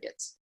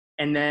certificates.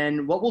 And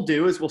then what we'll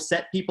do is we'll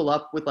set people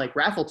up with like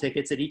raffle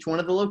tickets at each one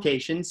of the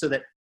locations so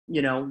that,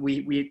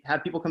 we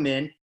have people come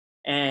in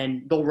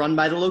and they'll run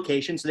by the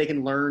location so they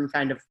can learn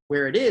kind of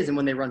where it is. And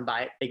when they run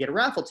by it, they get a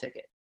raffle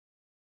ticket.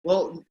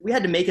 Well, we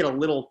had to make it a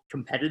little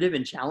competitive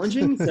and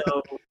challenging.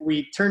 So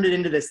we turned it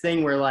into this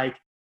thing where like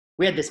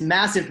we had this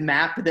massive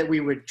map that we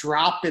would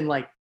drop and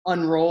like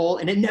unroll,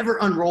 and it never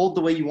unrolled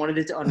the way you wanted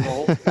it to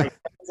unroll. Like, it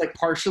was like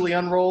partially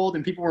unrolled,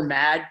 and people were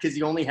mad because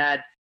you only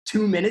had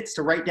 2 minutes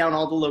to write down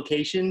all the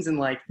locations. And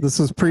like this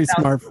was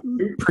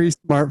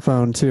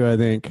pre-smartphone too, I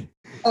think.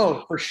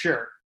 Oh, for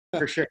sure.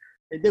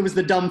 It was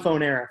the dumb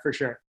phone era for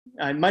sure.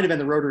 It might have been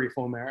the rotary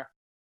phone era.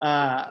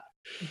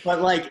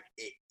 But like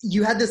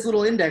you had this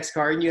little index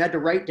card and you had to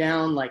write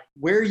down like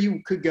where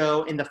you could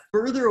go, and the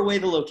further away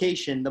the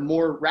location, the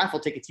more raffle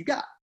tickets you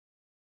got.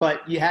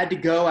 But you had to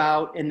go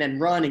out and then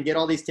run and get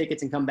all these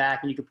tickets and come back,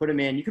 and you could put them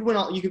in. You could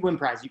win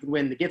prizes. You could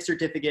win the gift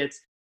certificates.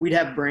 We'd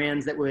have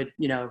brands that would,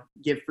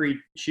 give free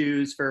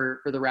shoes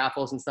for the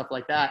raffles and stuff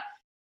like that.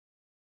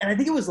 And I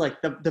think it was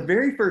like the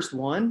very first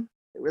one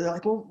where they're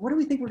like, well, what do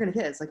we think we're going to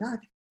get? It's like,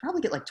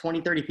 probably get like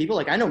 20, 30 people.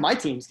 Like, I know my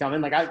team's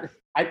coming. Like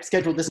I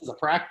scheduled this as a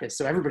practice,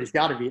 so everybody's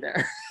got to be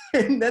there.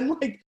 And then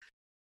like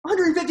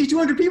 150,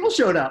 200 people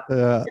showed up.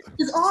 Yeah.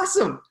 It's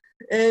awesome.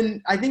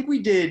 And I think we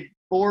did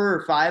 4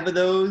 or 5 of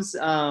those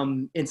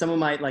in some of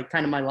my, like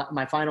kind of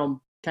my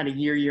final kind of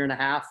year and a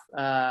half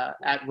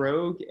at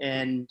Rogue.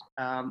 And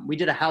we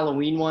did a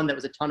Halloween one that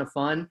was a ton of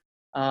fun.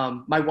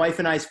 My wife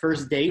and I's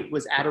first date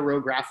was at a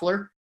Rogue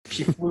Raffler.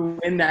 She flew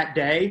in that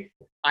day.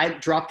 I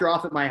dropped her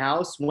off at my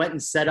house, went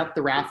and set up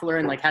the Raffler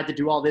and like had to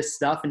do all this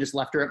stuff and just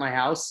left her at my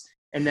house.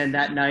 And then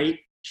that night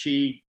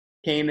she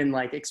came and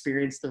like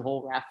experienced the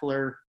whole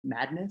Raffler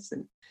madness,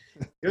 and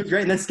it was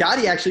great. And then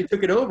Scotty actually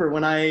took it over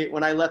when I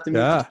left him.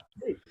 Yeah.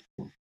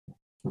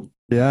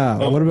 Yeah.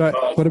 What about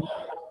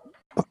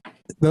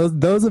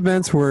those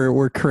events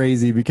were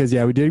crazy because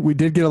we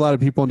did get a lot of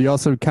people, and you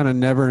also kind of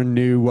never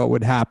knew what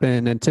would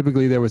happen. And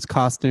typically there was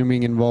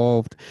costuming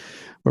involved,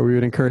 where we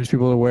would encourage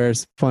people to wear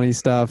funny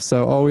stuff.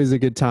 So always a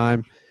good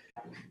time.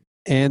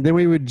 And then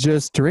we would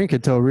just drink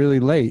until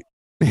really late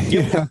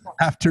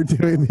after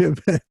doing the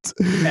event.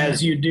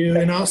 As you do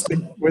in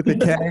Austin. With the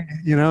keg,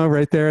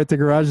 right there at the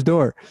garage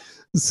door.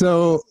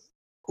 So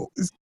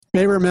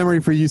favorite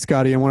memory for you,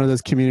 Scotty, in one of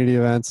those community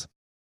events?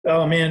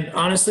 Oh man,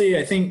 honestly,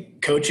 I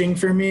think coaching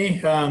for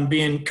me,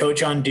 being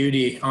coach on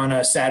duty on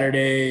a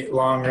Saturday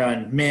long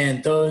run,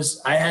 man,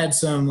 I had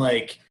some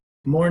like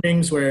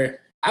mornings where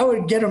I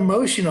would get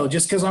emotional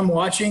just because I'm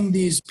watching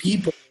these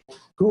people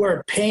who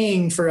are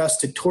paying for us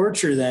to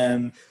torture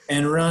them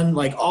and run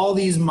like all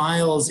these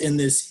miles in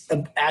this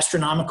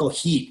astronomical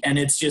heat. And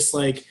it's just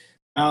like,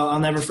 I'll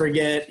never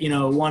forget,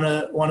 one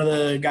of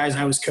the guys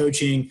I was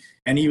coaching,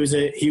 and he was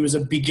a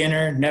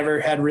beginner,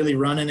 never had really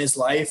run in his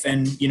life,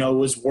 and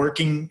was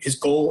working. His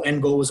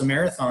end goal was a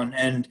marathon,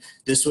 and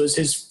this was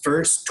his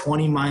first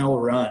 20-mile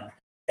run,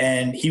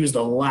 and he was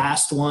the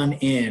last one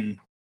in.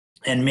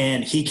 And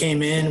man, he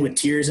came in with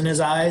tears in his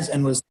eyes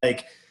and was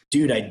like,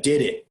 "Dude, I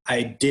did it!"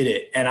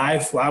 And I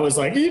was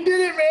like, "You did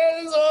it,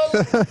 man!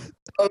 It's awesome!"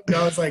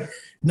 I was like,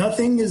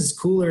 nothing is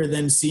cooler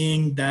than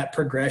seeing that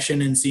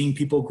progression and seeing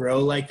people grow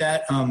like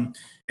that.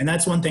 And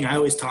that's one thing I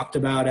always talked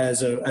about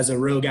as a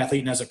rogue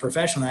athlete and as a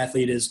professional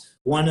athlete. Is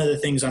one of the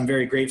things I'm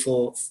very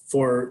grateful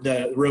for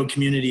the rogue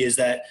community is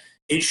that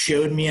it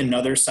showed me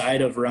another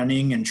side of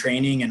running and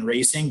training and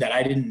racing that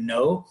I didn't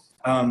know.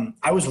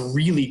 I was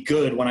really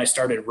good when I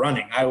started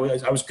running. I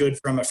was good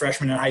from a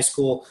freshman in high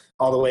school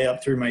all the way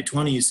up through my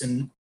 20s.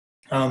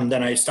 And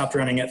then I stopped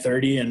running at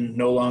 30 and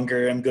no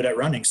longer am good at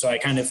running. So I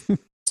kind of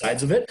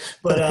sides of it.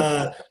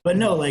 But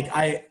no, like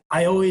I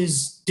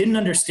always didn't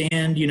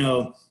understand,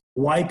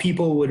 why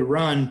people would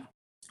run.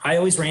 I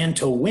always ran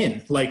to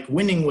win. Like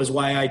winning was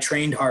why I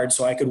trained hard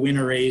so I could win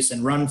a race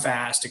and run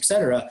fast,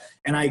 etc.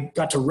 And I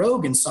got to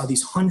Rogue and saw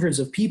these hundreds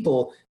of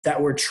people that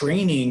were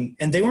training,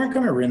 and they weren't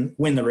going to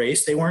win the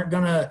race. They weren't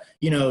going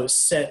to,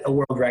 set a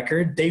world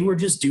record. They were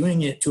just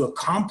doing it to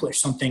accomplish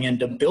something and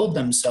to build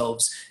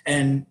themselves.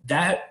 And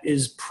that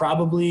is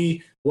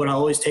probably what I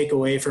always take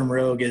away from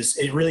Rogue. Is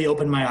it really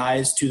opened my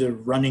eyes to the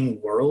running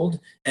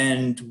world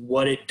and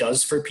what it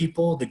does for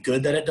people, the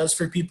good that it does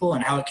for people,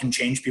 and how it can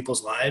change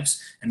people's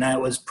lives. And that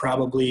was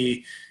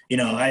probably,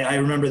 I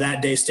remember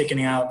that day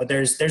sticking out, but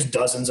there's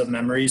dozens of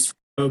memories from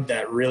Rogue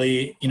that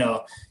really, had an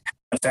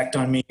effect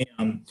on me.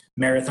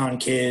 Marathon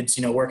kids,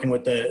 working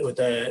with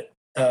the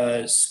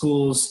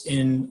schools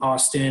in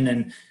Austin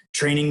and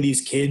training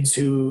these kids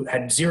who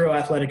had zero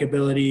athletic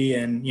ability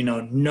and,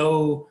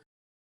 no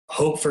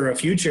hope for a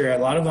future. A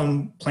lot of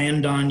them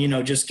planned on,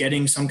 just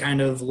getting some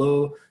kind of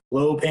low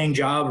paying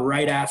job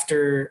right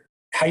after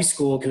high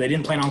school because they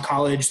didn't plan on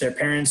college. Their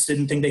parents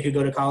didn't think they could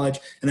go to college.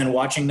 And then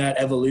watching that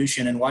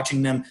evolution and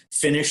watching them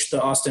finish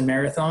the Austin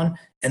Marathon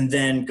and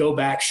then go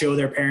back, show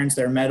their parents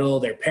their medal,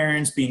 their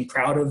parents being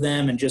proud of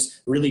them and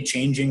just really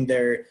changing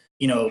their,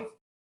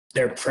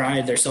 their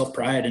pride, their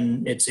self-pride.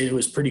 And it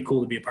was pretty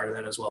cool to be a part of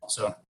that as well.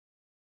 So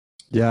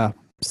yeah,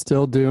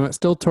 still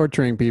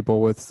torturing people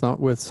with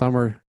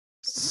summer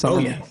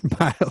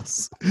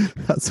miles.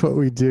 That's what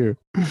we do.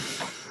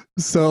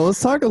 So let's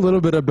talk a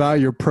little bit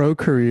about your pro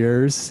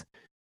careers.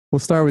 We'll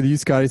start with you,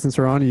 Scotty, since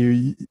we're on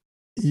you.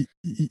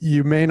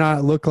 You may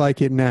not look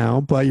like it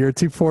now, but you're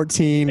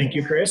 2:14. Thank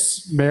you,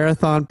 Chris.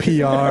 Marathon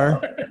PR,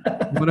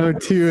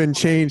 102 and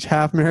change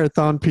half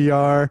marathon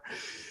PR.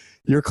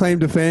 Your claim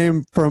to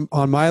fame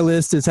on my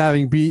list is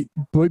having beaten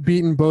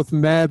both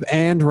Meb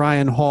and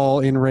Ryan Hall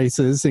in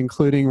races,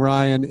 including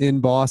Ryan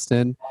in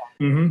Boston.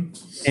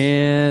 Mm-hmm.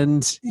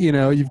 And,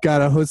 you've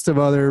got a host of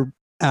other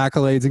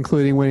accolades,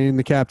 including winning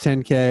the Cap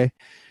 10K.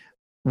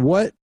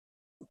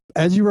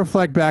 As you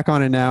reflect back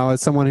on it now,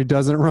 as someone who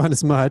doesn't run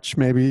as much,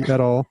 maybe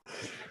at all,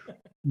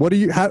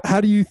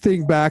 how do you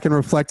think back and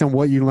reflect on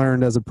what you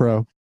learned as a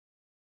pro?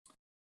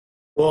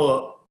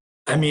 Well,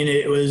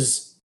 it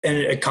was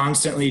a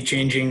constantly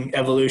changing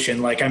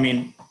evolution.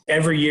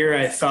 Every year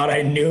I thought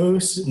I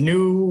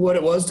knew what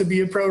it was to be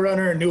a pro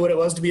runner and knew what it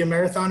was to be a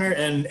marathoner.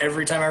 And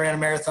every time I ran a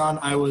marathon,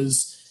 I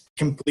was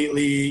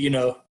completely,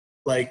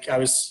 I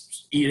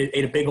was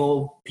ate a big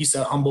old piece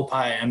of humble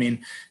pie.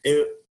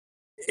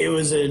 It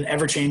was an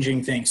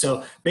ever-changing thing.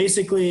 So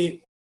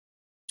basically,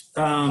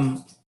 there's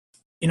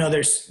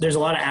a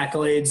lot of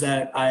accolades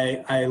that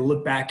I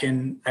look back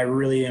and I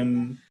really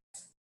am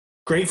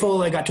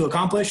grateful I got to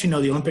accomplish. The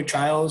Olympic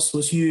trials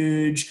was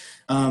huge.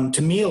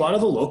 To me, a lot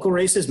of the local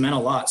races meant a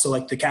lot. So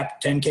like the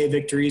Cap 10K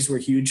victories were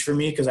huge for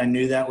me because I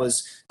knew that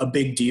was a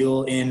big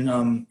deal in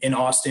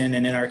Austin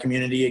and in our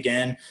community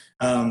again.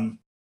 I'll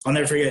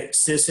never forget,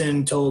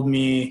 Sisson told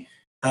me,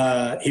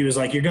 he was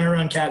like, you're going to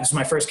run this is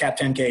my first Cap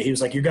 10K. He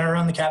was like, you're going to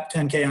run the Cap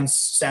 10K on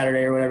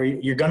Saturday or whatever.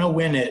 You're going to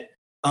win it.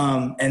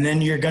 And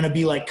then you're going to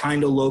be like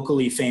kind of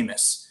locally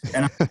famous.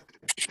 And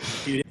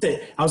I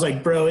was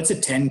like, bro, it's a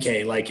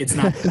 10K. Like it's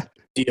not a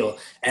deal.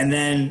 And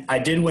then I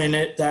did win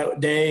it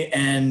that day.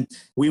 And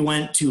we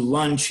went to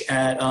lunch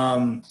at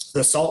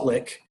the Salt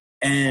Lick.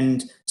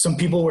 And some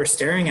people were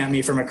staring at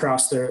me from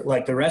across the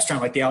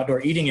restaurant, like the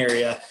outdoor eating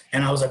area.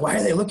 And I was like, why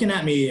are they looking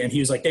at me? And he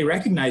was like, they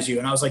recognize you.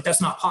 And I was like,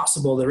 that's not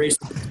possible. The race.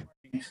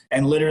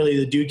 And literally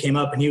the dude came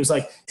up and he was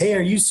like, hey,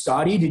 are you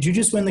Scotty? Did you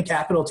just win the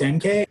Capital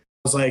 10K? I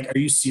was like, are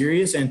you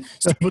serious? And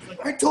Steve was like,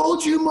 I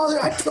told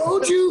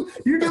you,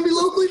 you're going to be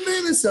locally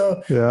famous.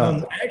 So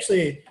I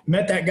actually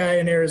met that guy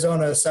in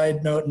Arizona.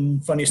 Side note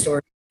and funny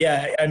story.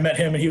 yeah, I met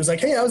him and he was like,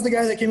 hey, I was the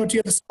guy that came up to you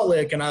at the Salt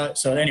Lick. And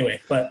so anyway,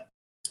 but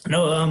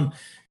no,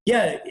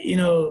 yeah,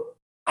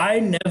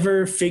 I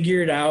never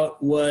figured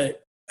out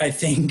what I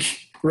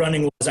think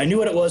running was. I knew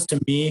what it was to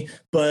me,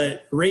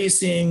 but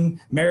racing,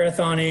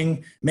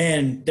 marathoning,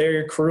 man,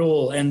 they're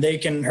cruel and they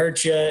can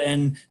hurt you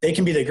and they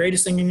can be the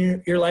greatest thing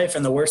in your life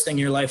and the worst thing in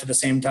your life at the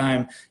same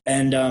time.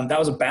 And that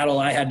was a battle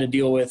I had to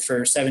deal with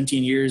for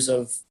 17 years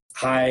of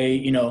high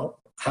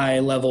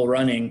level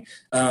running.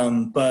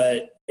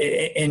 But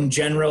in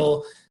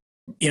general,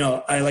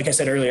 like I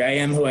said earlier, I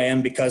am who I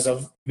am because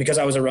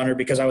I was a runner,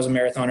 because I was a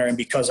marathoner, and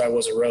because I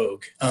was a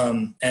rogue.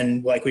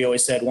 And like we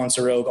always said, once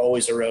a rogue,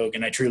 always a rogue.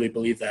 And I truly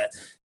believe that.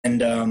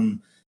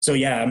 And so,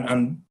 yeah,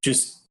 I'm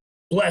just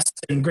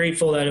blessed and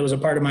grateful that it was a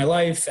part of my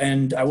life,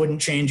 and I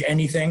wouldn't change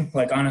anything.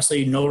 Like,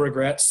 honestly, no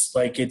regrets.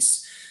 Like it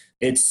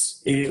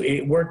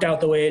worked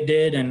out the way it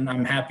did, and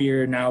I'm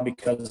happier now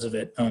because of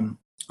it.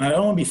 I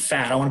don't want to be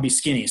fat. I want to be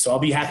skinny. So I'll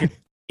be happy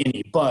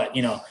skinny, but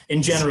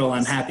in general,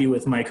 I'm happy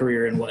with my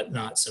career and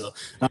whatnot. So,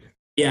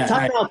 yeah.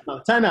 Time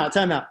out.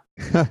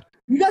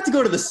 You got to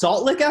go to the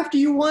Salt Lick after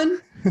you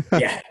won?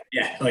 Yeah. Oh,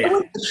 yeah. I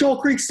went to the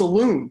Shoal Creek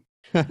Saloon.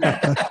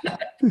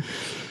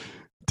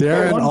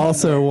 Darren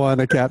also won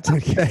a Cap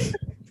 10K.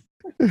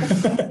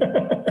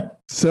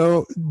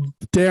 So,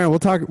 Darren,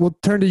 we'll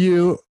turn to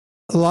you.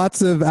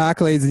 Lots of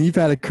accolades, and you've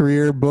had a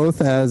career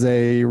both as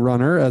a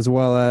runner as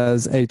well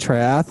as a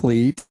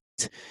triathlete.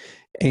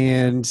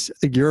 And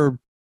your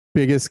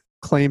biggest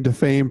claim to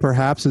fame,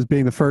 perhaps, is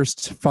being the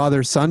first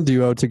father-son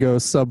duo to go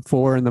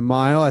sub-4 in the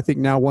mile. I think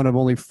now one of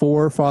only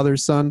 4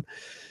 father-son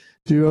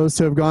duos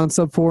to have gone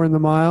sub-4 in the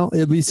mile,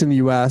 at least in the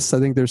U.S. I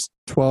think there's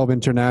 12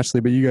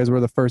 internationally, but you guys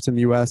were the first in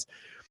the U.S.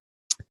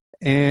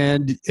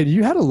 And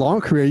you had a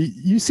long career.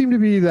 You seem to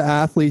be the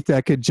athlete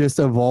that could just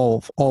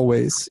evolve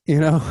always.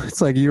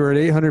 It's like you were an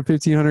 800,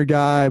 1500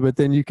 guy, but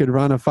then you could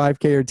run a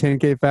 5K or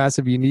 10K fast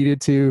if you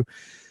needed to.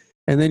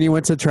 And then you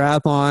went to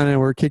triathlon and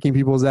were kicking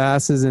people's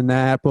asses in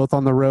that, both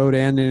on the road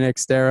and in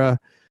Xterra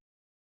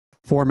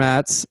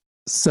formats.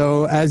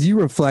 So as you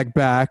reflect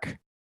back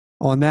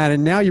on that,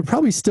 and now you're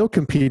probably still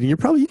competing, you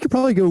could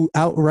probably go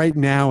out right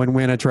now and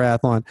win a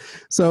triathlon.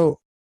 So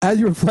as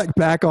you reflect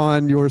back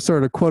on your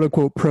sort of quote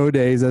unquote pro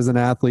days as an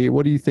athlete,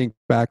 what do you think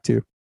back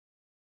to?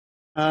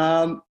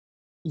 I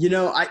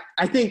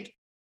think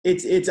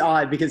it's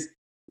odd because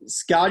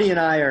Scotty and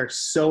I are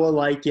so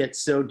alike yet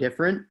so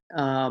different.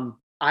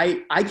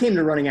 I came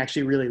to running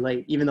actually really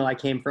late, even though I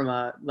came from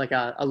a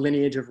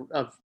lineage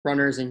of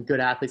runners and good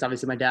athletes.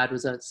 Obviously, my dad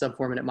was a sub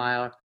 4-minute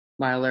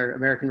miler,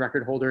 American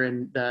record holder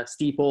in the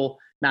steeple,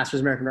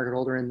 Masters American record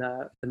holder in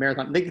the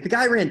marathon. The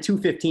guy ran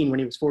 2:15 when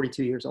he was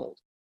 42 years old.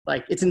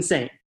 Like, it's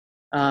insane.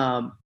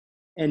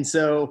 And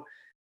so,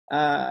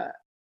 I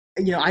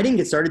didn't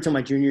get started till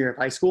my junior year of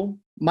high school.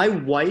 My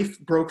wife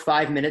broke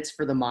 5 minutes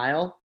for the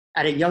mile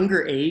at a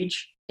younger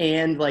age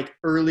and like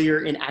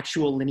earlier in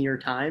actual linear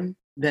time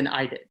than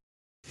I did.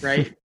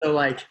 Right. So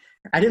like,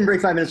 I didn't break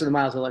 5 minutes for the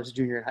mile until I was a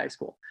junior in high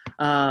school.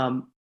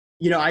 I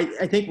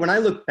think when I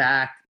look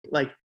back,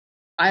 like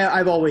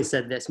I've always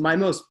said this, my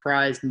most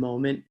prized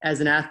moment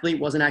as an athlete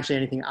wasn't actually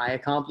anything I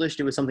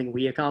accomplished. It was something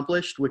we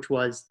accomplished, which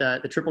was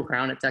the Triple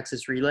Crown at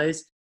Texas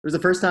Relays. It was the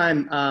first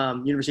time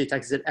University of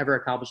Texas had ever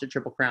accomplished a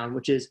Triple Crown,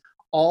 which is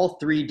all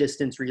 3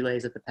 distance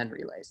relays at the Penn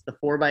Relays, the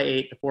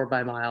 4x8, the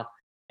 4x mile,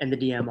 and the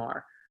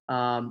DMR.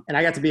 And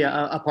I got to be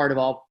a part of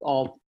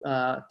all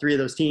 3 of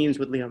those teams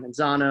with Leo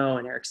Manzano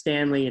and Eric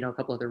Stanley, a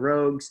couple other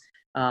rogues,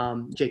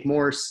 Jake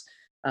Morse.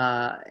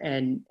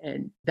 And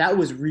that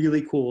was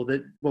really cool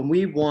that when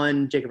we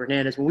won, Jacob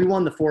Hernandez, when we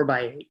won the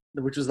 4x8,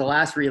 which was the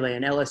last relay,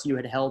 and LSU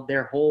had held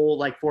their whole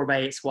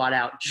 4x8 squad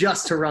out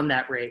just to run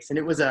that race. And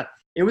it was a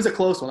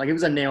close one. Like, it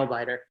was a nail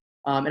biter.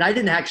 And I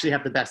didn't actually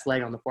have the best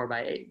leg on the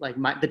 4x8.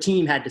 Like, the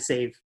team had to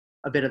save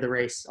a bit of the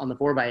race on the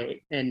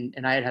 4x8,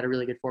 and I had a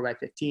really good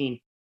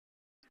 4x15.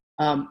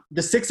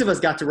 The 6 of us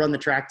got to run the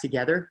track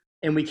together,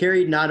 and we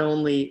carried not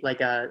only like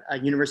a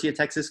University of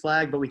Texas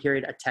flag, but we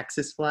carried a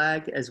Texas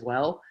flag as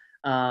well,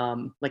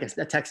 like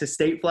a Texas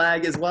state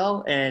flag as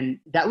well. And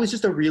that was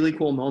just a really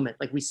cool moment.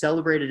 Like, we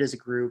celebrated as a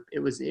group. It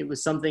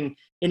was something.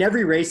 In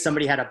every race,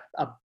 somebody had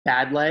a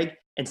bad leg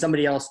and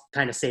somebody else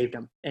kind of saved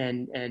them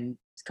and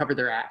covered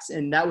their ass.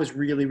 And that was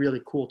really,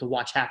 really cool to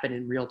watch happen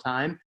in real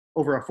time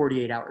over a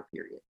 48-hour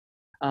period.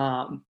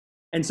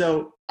 And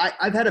so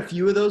I've had a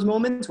few of those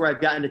moments where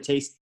I've gotten to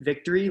taste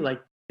victory,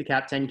 like the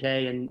Cap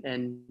 10K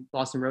and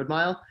Boston Road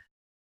Mile.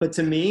 But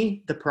to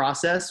me, the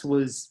process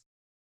was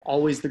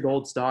always the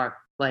gold star.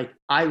 Like,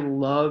 I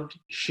loved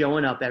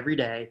showing up every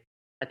day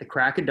at the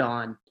crack of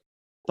dawn,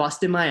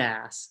 busting my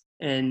ass,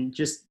 and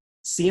just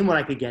seeing what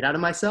I could get out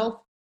of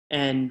myself.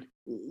 And,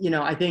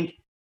 I think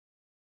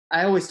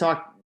I always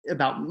talk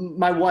about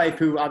my wife,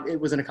 who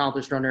was an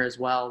accomplished runner as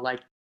well.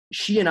 Like,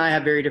 she and I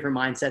have very different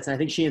mindsets. And I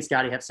think she and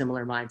Scotty have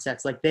similar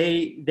mindsets. Like,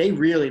 they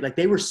really, like,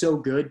 they were so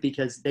good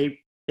because they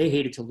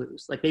hated to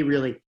lose. Like,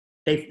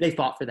 they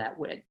fought for that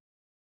win.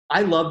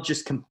 I loved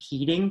just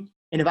competing.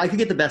 And if I could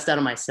get the best out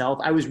of myself,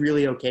 I was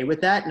really okay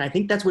with that. And I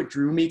think that's what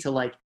drew me to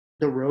like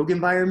the rogue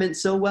environment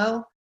so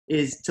well,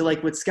 is to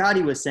like what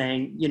Scotty was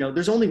saying, you know,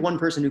 there's only one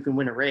person who can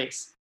win a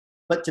race,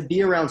 but to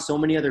be around so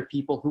many other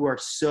people who are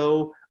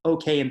so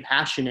okay and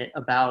passionate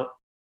about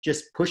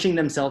just pushing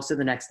themselves to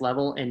the next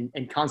level and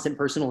constant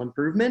personal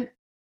improvement.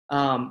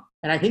 And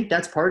I think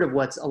that's part of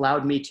what's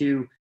allowed me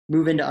to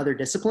move into other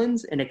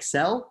disciplines and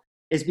excel,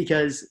 is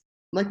because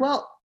like,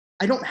 well,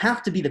 I don't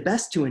have to be the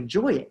best to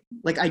enjoy it.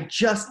 Like I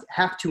just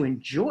have to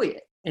enjoy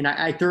it. And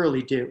I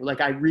thoroughly do.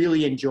 Like I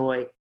really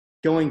enjoy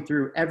going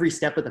through every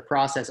step of the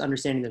process,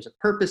 understanding there's a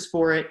purpose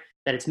for it,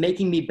 that it's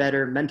making me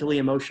better mentally,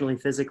 emotionally,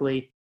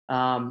 physically.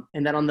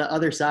 And that on the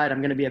other side, I'm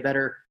going to be a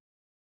better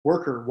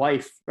worker,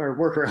 wife, or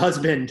worker,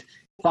 husband,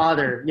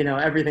 father, you know,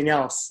 everything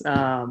else.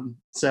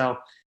 So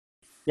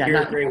yeah.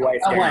 You're a great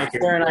wife.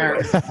 Sarah and I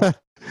are.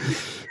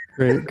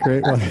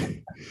 Great wife.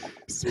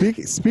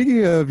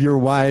 Speaking of your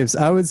wives,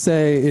 I would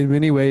say in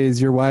many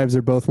ways your wives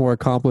are both more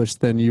accomplished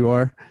than you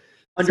are.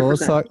 100%.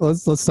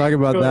 So let's talk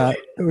about that.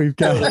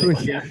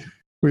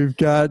 We've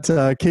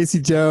got Casey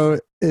Jo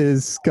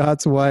is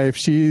Scott's wife.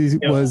 She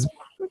was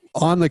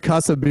on the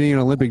cusp of being an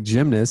Olympic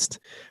gymnast.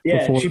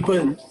 Yeah,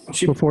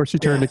 before she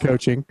turned to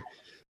coaching.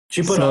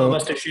 She put all of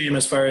us to shame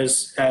as far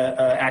as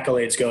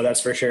accolades go. That's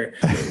for sure.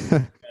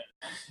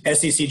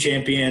 SEC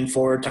champion,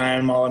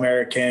 4-time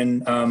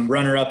All-American,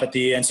 runner-up at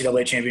the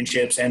NCAA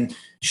championships. And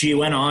she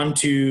went on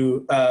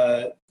to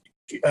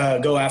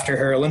go after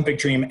her Olympic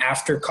dream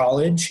after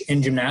college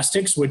in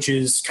gymnastics, which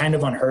is kind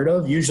of unheard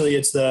of. Usually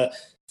it's the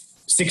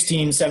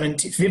 15, 16,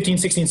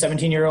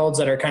 17-year-olds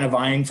that are kind of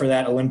vying for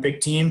that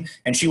Olympic team.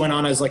 And she went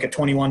on as like a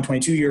 21,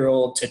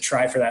 22-year-old to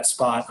try for that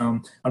spot.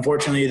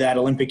 Unfortunately, that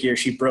Olympic year,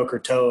 she broke her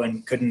toe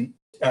and couldn't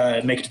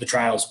make it to the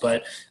trials.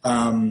 But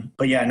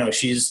yeah, no,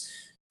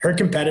 her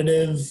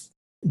competitive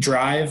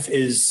drive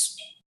is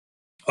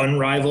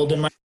unrivaled in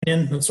my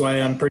opinion. That's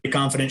why I'm pretty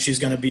confident she's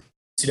going to be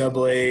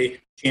NCAA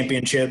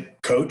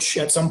championship coach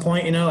at some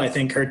point. You know, I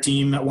think her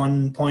team at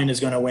one point is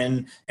going to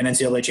win an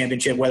NCAA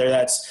championship, whether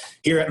that's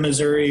here at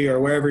Missouri or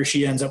wherever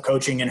she ends up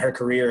coaching in her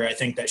career. I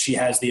think that she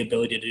has the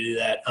ability to do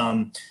that.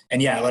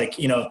 And yeah, like,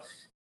 you know,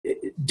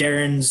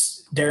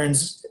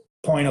 Darren's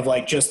point of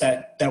like just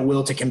that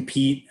will to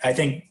compete. I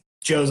think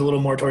Joe's a little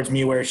more towards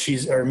me where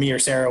me or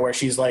Sarah, where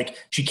she's like,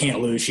 she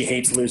can't lose. She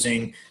hates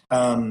losing.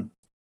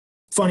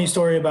 Funny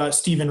story about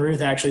Steve and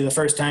Ruth, actually. The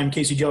first time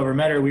Casey Jo ever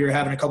met her, we were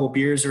having a couple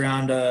beers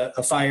around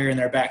a fire in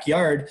their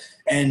backyard,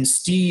 and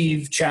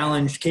Steve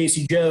challenged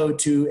Casey Jo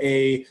to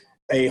a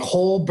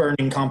hole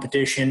burning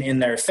competition in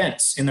their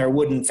fence, in their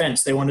wooden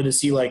fence. They wanted to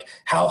see like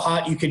how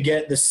hot you could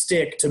get the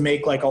stick to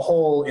make like a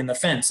hole in the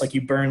fence. Like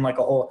you burn like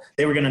a hole.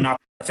 They were going to knock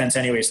the fence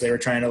anyway, so they were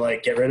trying to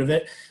like get rid of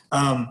it.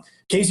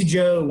 Casey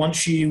Jo, once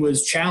she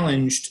was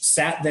challenged,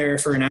 sat there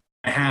for an hour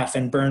and a half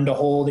and burned a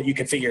hole that you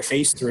could fit your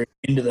face through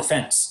into the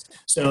fence.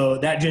 So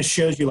that just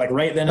shows you, like,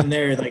 right then and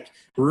there, like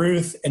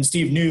Ruth and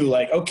Steve knew,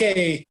 like,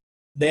 okay,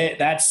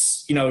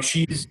 that's, you know,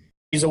 she's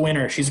a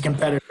winner. She's a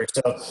competitor.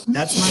 So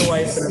that's my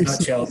wife in a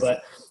nutshell.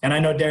 And I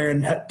know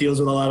Darren deals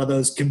with a lot of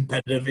those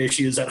competitive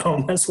issues at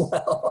home as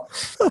well.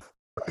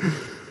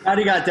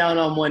 Scotty got down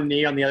on one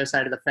knee on the other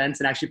side of the fence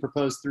and actually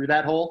proposed through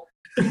that hole.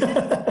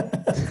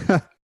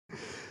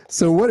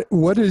 So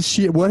what has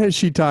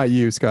she taught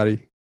you,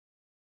 Scotty?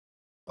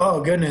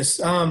 Oh goodness.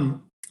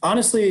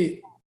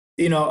 Honestly,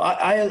 you know,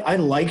 I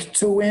like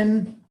to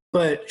win,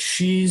 but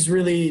she's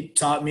really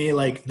taught me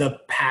like the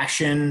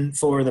passion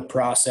for the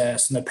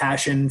process and the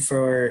passion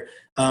for,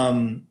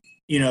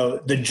 you know,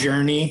 the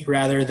journey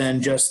rather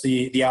than just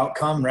the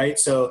outcome. Right.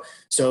 So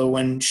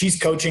when she's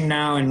coaching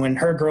now and when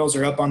her girls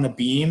are up on the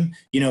beam,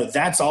 you know,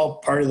 that's all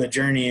part of the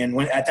journey. And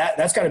when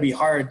that's gotta be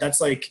hard.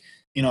 That's like,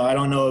 you know, I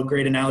don't know a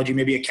great analogy,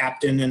 maybe a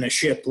captain in a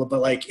ship, but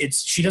like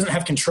she doesn't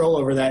have control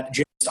over that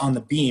just on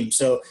the beam.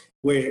 So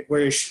where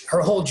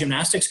her whole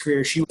gymnastics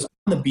career, she was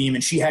on the beam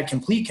and she had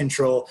complete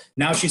control.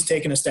 Now she's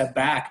taken a step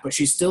back, but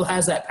she still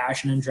has that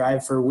passion and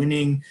drive for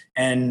winning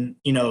and,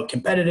 you know,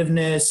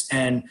 competitiveness.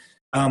 And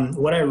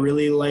what I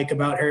really like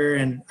about her,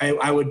 and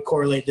I would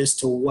correlate this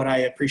to what I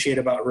appreciate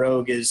about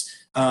Rogue, is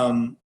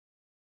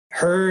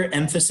her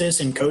emphasis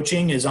in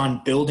coaching is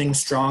on building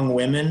strong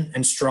women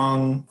and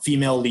strong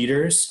female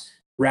leaders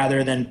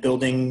rather than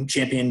building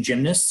champion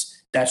gymnasts.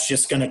 That's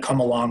just going to come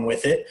along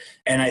with it.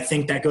 And I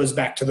think that goes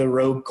back to the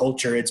Rogue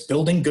culture. It's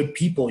building good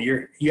people.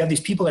 You have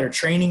these people that are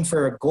training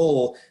for a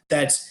goal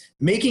that's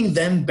making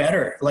them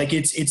better. Like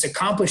it's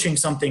accomplishing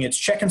something. It's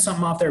checking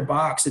something off their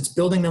box. It's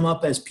building them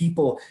up as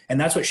people.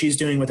 And that's what she's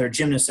doing with her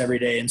gymnasts every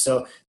day. And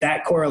so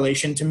that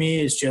correlation to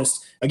me is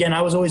just, again,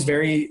 I was always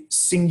very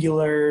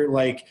singular.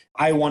 Like,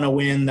 I want to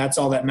win. That's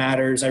all that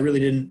matters. I really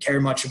didn't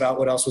care much about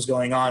what else was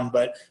going on.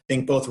 But I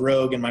think both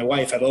Rogue and my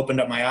wife have opened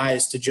up my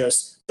eyes to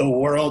just the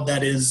world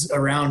that is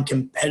around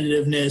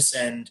competitiveness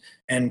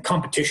and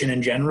competition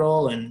in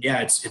general. And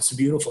yeah, it's a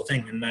beautiful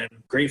thing. And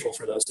I'm grateful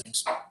for those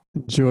things.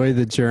 Enjoy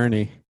the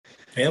journey.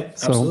 Yep.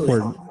 So absolutely.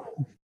 important.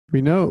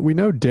 We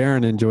know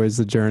Darren enjoys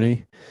the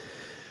journey.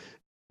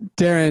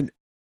 Darren,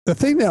 the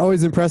thing that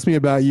always impressed me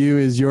about you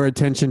is your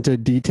attention to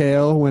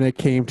detail when it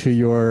came to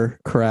your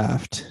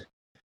craft.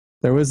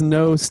 There was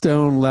no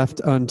stone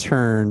left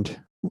unturned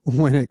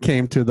when it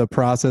came to the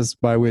process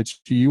by which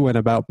you went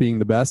about being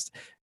the best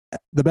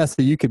that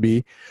you could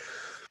be.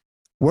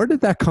 Where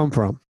did that come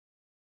from?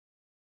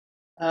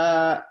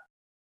 I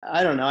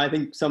don't know. I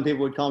think some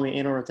people would call me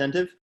anal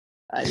retentive.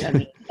 I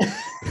mean, I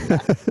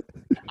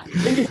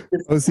think it's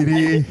just,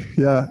 OCD,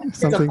 yeah, it's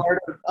a something. part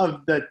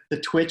of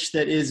the twitch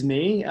that is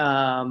me.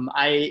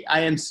 I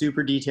am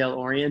super detail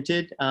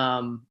oriented.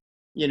 When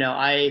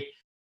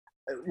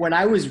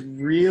I was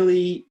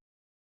really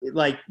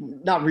like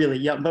not really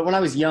young, but when I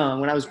was young,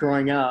 when I was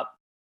growing up,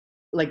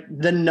 like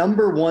the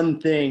number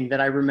one thing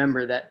that I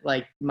remember that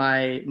like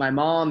my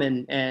mom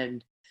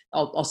and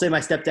I'll say my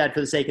stepdad for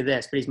the sake of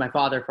this, but he's my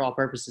father for all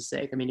purposes'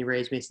 sake. I mean, he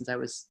raised me since I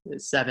was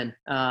 7.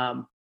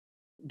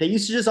 They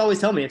used to just always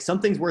tell me if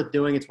something's worth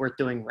doing, it's worth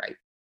doing right.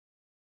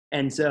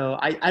 And so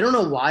I don't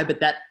know why, but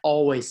that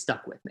always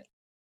stuck with me.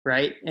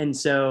 Right. And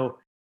so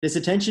this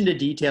attention to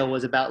detail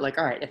was about like,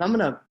 all right, if I'm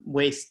going to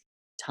waste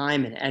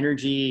time and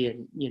energy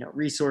and,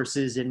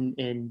 resources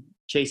in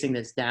chasing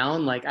this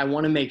down, like I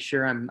want to make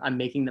sure I'm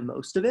making the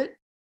most of it.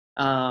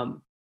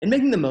 And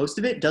making the most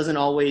of it doesn't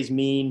always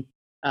mean,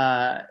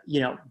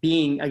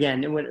 being,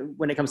 again,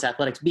 when it comes to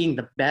athletics, being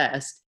the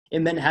best. It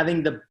meant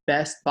having the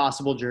best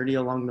possible journey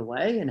along the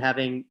way and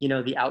having,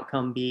 the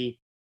outcome be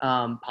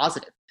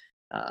positive.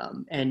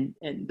 And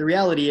the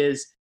reality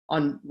is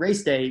on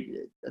race day,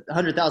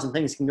 100,000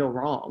 things can go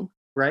wrong,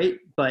 right?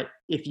 But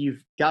if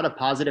you've got a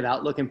positive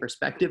outlook and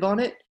perspective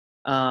on it,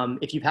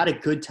 if you've had a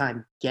good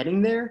time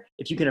getting there,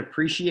 if you can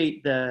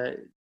appreciate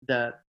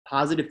the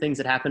positive things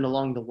that happened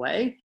along the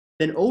way,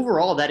 then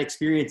overall that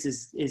experience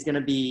is going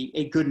to be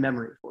a good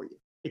memory for you.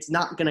 It's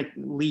not going to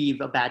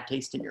leave a bad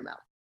taste in your mouth.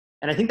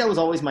 And I think that was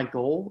always my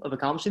goal of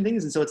accomplishing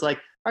things. And so it's like,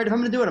 all right, if I'm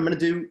going to do it, I'm going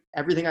to do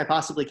everything I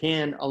possibly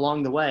can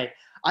along the way.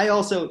 I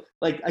also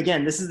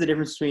again, this is the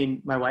difference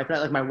between my wife and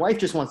I. Like my wife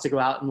just wants to go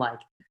out and like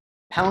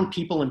pound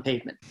people in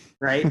pavement,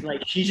 right?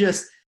 Like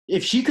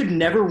if she could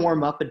never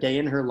warm up a day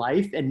in her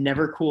life and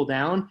never cool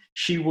down,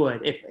 she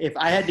would. If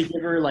I had to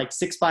give her like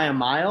 6 by a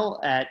mile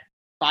at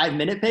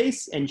 5-minute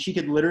pace and she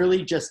could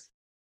literally just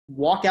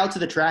walk out to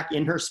the track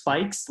in her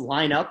spikes,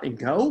 line up and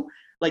go,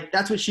 like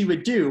that's what she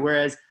would do.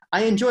 Whereas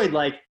I enjoyed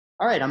like,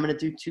 all right, I'm going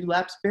to do 2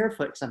 laps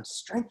barefoot because I'm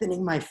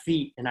strengthening my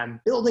feet and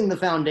I'm building the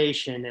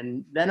foundation.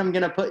 And then I'm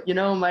going to put,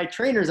 my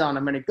trainers on.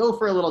 I'm going to go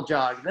for a little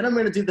jog. Then I'm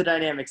going to do the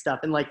dynamic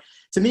stuff. And like,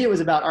 to me, it was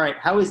about, all right,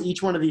 how is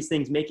each one of these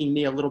things making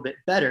me a little bit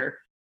better?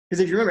 Because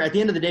if you remember, at the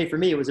end of the day, for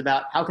me, it was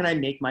about how can I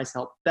make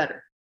myself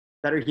better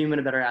human,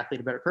 a better athlete,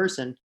 a better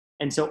person.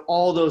 And so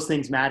all those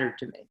things mattered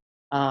to me.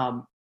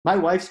 My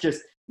wife's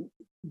just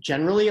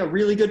generally a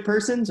really good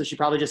person. So she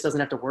probably just doesn't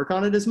have to work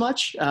on it as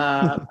much.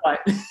 But,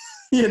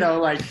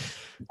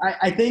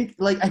 I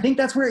think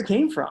that's where it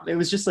came from. It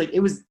was just like, it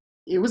was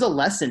a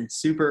lesson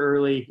super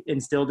early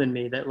instilled in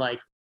me that like,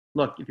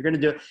 look, if you're going to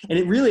do it, and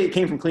it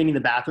came from cleaning the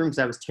bathroom because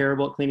I was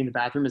terrible at cleaning the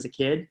bathroom as a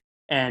kid.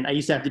 And I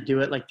used to have to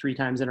do it like 3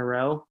 times in a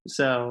row.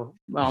 So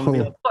I'm gonna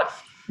be like, look,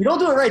 you don't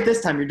do it right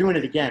this time, you're doing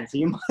it again. So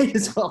you might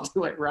as well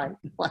do it right.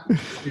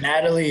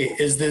 Natalie,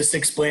 is this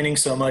explaining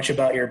so much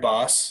about your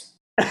boss?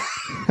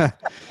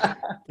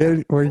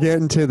 We're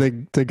getting to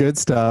the good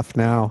stuff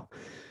now.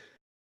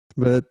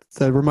 But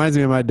that reminds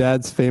me of my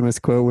dad's famous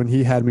quote when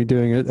he had me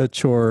doing a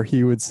chore.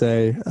 He would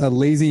say, "A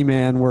lazy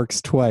man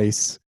works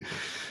twice."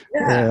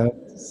 Yeah.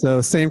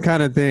 So same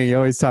kind of thing. He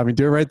always taught me,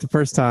 do it right the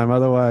first time.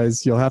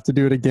 Otherwise, you'll have to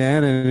do it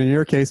again. And in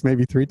your case,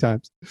 maybe 3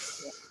 times.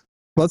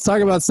 Let's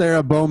talk about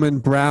Sarah Bowman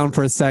Brown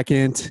for a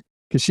second,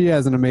 because she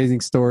has an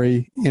amazing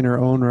story in her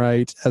own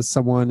right as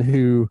someone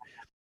who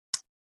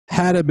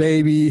had a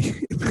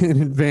baby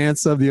in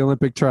advance of the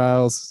Olympic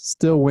trials,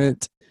 still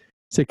went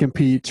to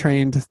compete,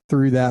 trained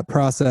through that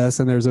process.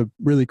 And there's a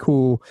really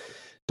cool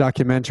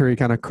documentary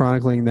kind of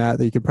chronicling that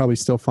you could probably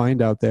still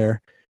find out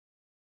there.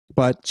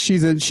 But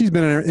she's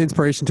been an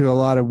inspiration to a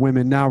lot of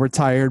women, now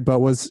retired, but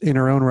was in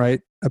her own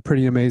right a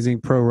pretty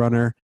amazing pro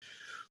runner.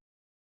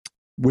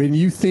 When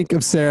you think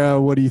of Sarah,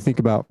 what do you think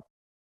about?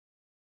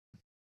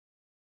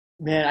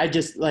 Man, I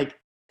just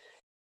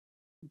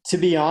to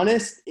be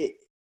honest,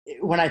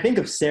 when I think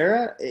of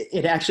Sarah,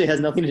 it actually has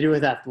nothing to do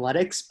with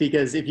athletics,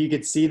 because if you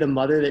could see the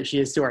mother that she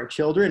is to our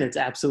children, it's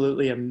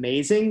absolutely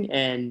amazing.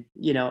 And,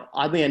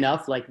 oddly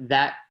enough, like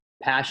that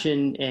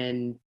passion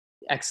and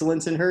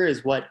excellence in her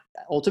is what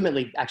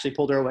ultimately actually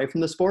pulled her away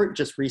from the sport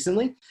just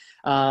recently.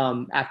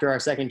 After our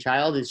second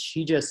child, is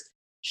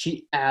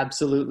she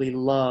absolutely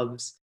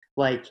loves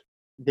like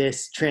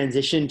this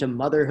transition to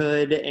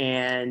motherhood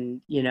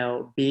and,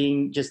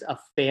 being just a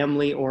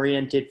family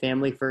oriented,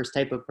 family first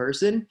type of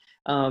person.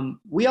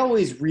 We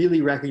always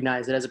really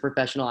recognize that as a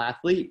professional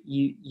athlete,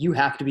 you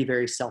have to be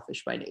very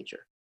selfish by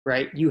nature,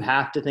 right? You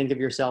have to think of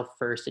yourself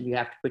first, and you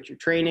have to put your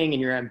training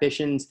and your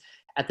ambitions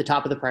at the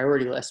top of the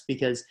priority list,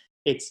 because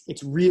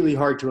it's really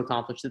hard to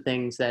accomplish the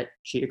things that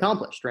she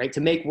accomplished, right?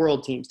 To make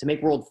world teams, to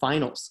make world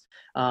finals,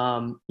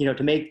 to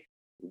make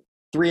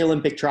 3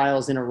 Olympic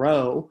trials in a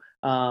row,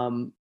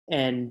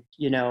 and,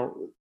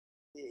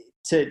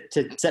 to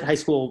set high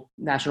school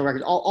national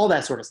records, all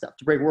that sort of stuff,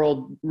 to break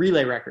world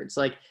relay records.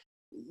 Like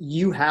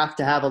you have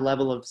to have a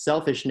level of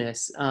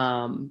selfishness.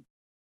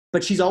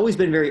 But she's always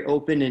been very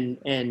open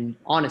and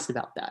honest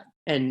about that.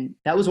 And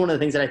that was one of the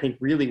things that I think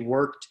really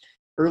worked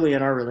early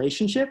in our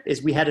relationship,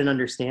 is we had an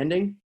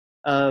understanding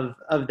of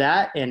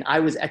that. And I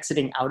was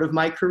exiting out of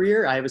my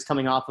career. I was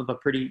coming off of a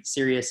pretty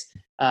serious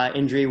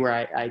injury where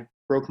I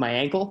broke my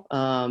ankle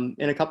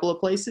in a couple of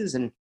places.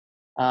 And,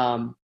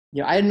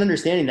 I had an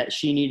understanding that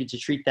she needed to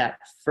treat that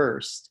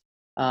first.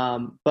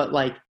 But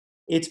like,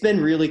 it's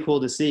been really cool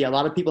to see. A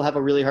lot of people have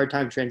a really hard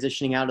time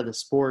transitioning out of the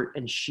sport,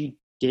 and she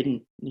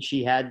didn't. And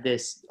she had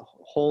this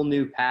whole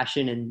new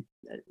passion and,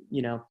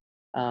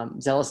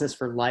 zealousness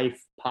for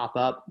life pop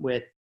up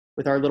with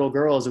our little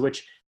girls,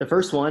 which the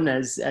first one,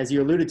 as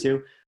you alluded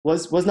to,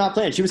 was not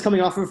planned. She was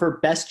coming off of her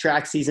best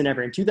track season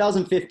ever. In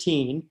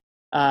 2015,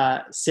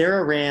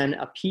 Sarah ran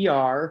a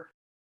PR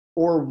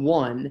or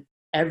won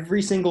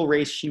every single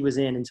race she was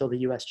in until the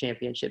U.S.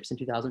 Championships in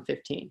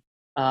 2015,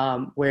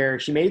 where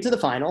she made it to the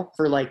final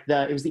for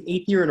it was the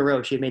 8th year in a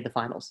row she had made the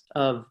finals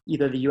of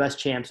either the U.S.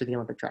 Champs or the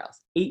Olympic trials,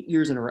 8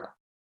 years in a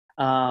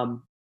row.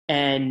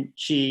 And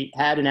she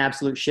had an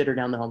absolute shitter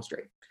down the home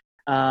straight.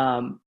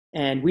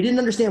 And we didn't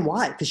understand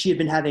why, because she had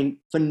been having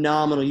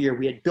phenomenal year.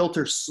 We had built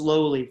her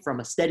slowly from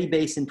a steady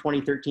base in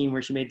 2013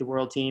 where she made the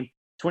world team.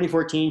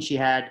 2014, she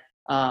had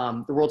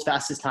the world's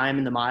fastest time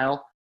in the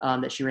mile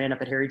that she ran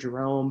up at Harry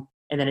Jerome.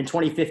 And then in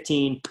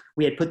 2015,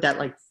 we had put that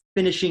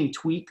finishing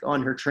tweak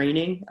on her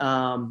training.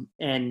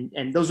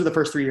 And those were the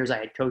first 3 years I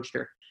had coached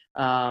her.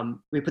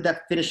 We put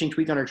that finishing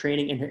tweak on her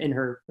training, and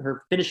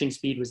her finishing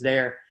speed was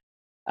there.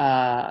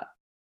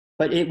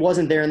 But it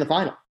wasn't there in the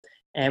final.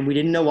 And we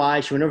didn't know why.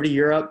 She went over to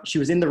Europe. She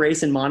was in the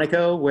race in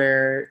Monaco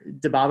where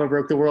Dababa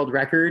broke the world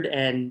record,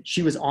 and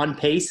she was on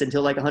pace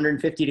until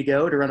 150 to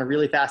go to run a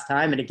really fast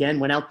time. And again,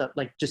 went out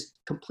just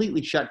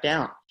completely shut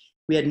down.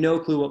 We had no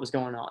clue what was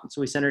going on.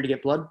 So we sent her to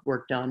get blood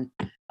work done.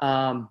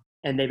 And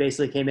they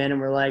basically came in and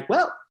were like,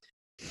 well,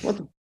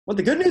 what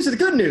the good news is the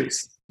good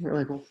news. And we're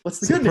like, well, what's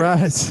the good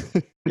news?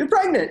 You're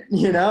pregnant,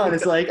 and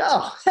it's like,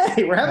 oh,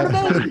 hey, we're having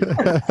a baby.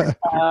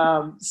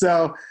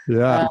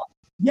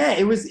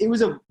 It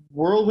was a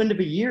whirlwind of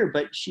a year,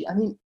 but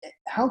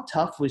how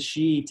tough was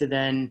she to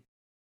then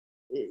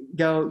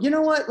go, you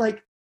know what,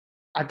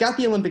 I've got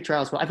the Olympic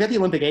trials, I've got the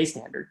Olympic A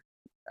standard,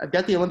 I've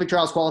got the Olympic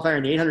trials qualifier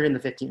in the 800 and the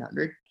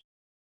 1500.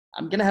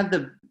 I'm going to have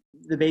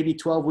the baby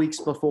 12 weeks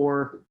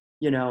before,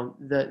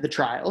 the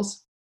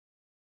trials.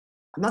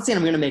 I'm not saying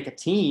I'm going to make a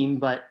team,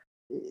 but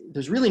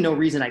there's really no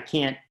reason I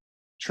can't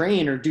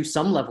train or do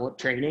some level of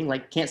training,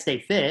 can't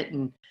stay fit.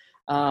 And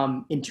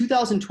in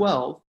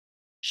 2012,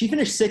 she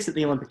finished 6th at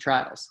the Olympic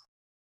trials.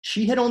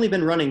 She had only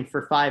been running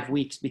for 5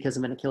 weeks because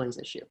of an Achilles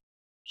issue.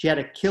 She had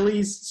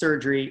Achilles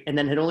surgery and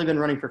then had only been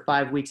running for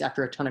 5 weeks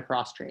after a ton of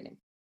cross training.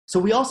 So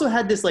we also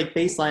had this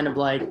baseline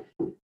of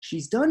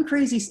she's done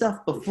crazy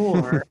stuff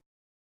before.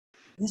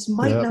 This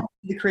might not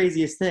be the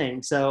craziest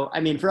thing. So,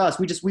 for us,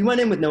 we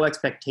went in with no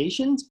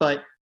expectations,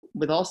 but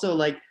with also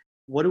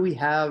what do we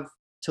have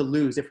to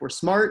lose? If we're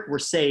smart, we're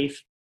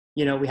safe,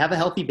 we have a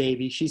healthy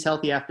baby, she's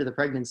healthy after the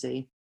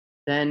pregnancy,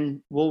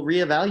 then we'll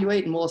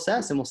reevaluate and we'll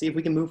assess and we'll see if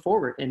we can move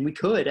forward. And we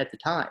could at the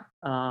time.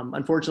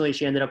 Unfortunately,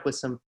 she ended up with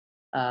some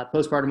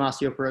postpartum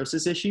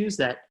osteoporosis issues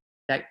that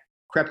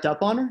crept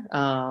up on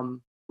her,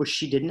 which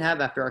she didn't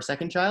have after our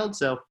second child.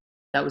 So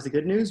that was the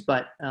good news.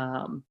 But,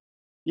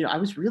 I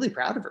was really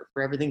proud of her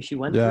for everything she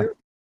went through.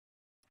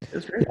 It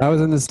was great. I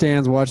was in the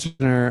stands watching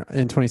her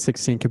in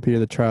 2016 compete at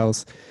the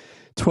trials,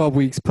 12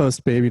 weeks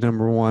post baby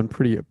number 1.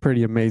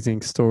 Pretty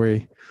amazing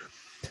story.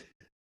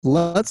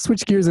 Let's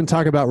switch gears and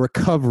talk about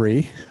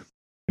recovery,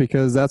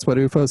 because that's what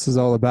OOFOS is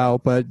all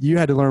about. But you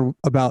had to learn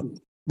about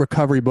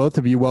recovery, both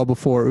of you, well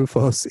before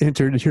OOFOS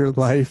entered your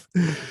life.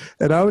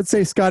 And I would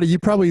say, Scotty, you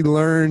probably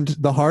learned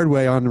the hard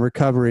way on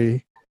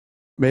recovery,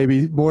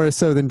 maybe more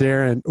so than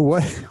Darren.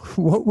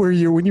 What were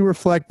you, when you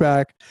reflect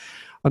back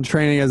on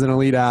training as an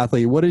elite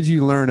athlete, what did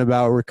you learn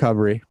about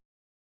recovery?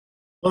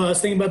 Well, I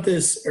was thinking about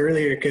this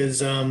earlier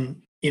because,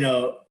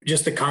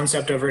 just the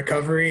concept of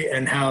recovery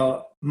and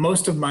how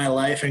most of my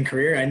life and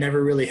career, I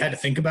never really had to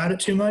think about it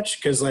too much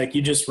because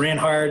you just ran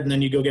hard and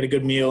then you go get a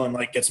good meal and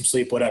get some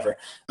sleep, whatever.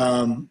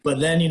 But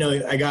then,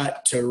 I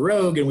got to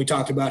Rogue and we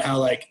talked about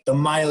how the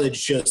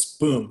mileage just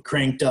boom,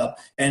 cranked up.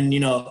 And,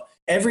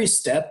 every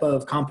step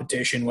of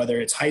competition,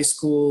 whether it's high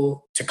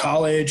school to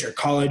college or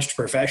college to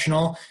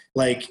professional,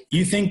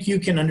 you think you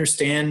can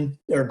understand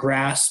or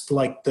grasp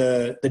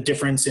the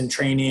difference in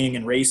training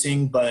and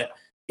racing, but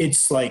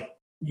it's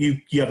you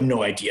have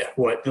no idea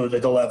what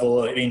the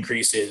level of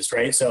increase is,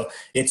 right? So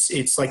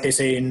it's like they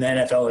say in the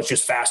NFL, it's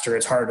just faster,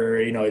 it's harder,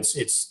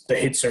 it's the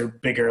hits are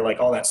bigger,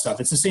 all that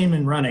stuff. It's the same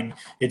in running.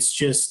 It's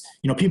just,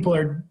 people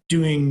are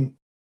doing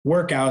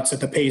workouts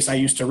at the pace I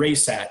used to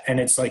race at. And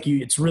it's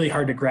it's really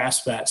hard to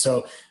grasp that.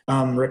 So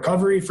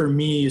recovery for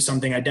me is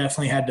something I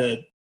definitely had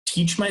to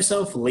teach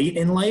myself late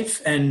in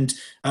life and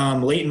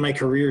late in my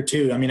career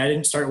too. I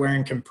didn't start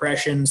wearing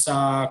compression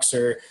socks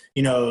or,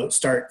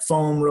 start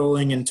foam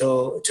rolling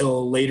until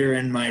later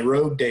in my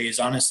Rogue days,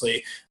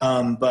 honestly.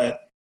 But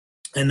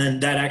And then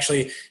that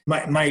actually,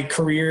 my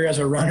career as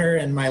a runner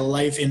and my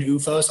life in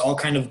OOFOS all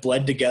kind of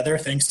bled together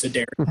thanks to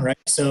Darren, right?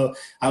 So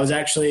I was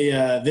actually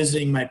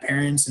visiting my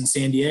parents in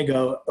San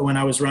Diego when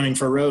I was running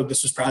for Rogue.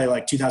 This was probably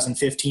like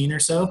 2015 or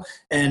so.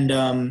 And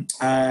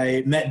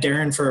I met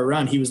Darren for a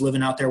run. He was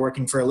living out there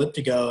working for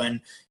Elliptigo.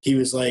 And he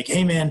was like,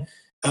 hey, man,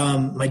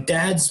 my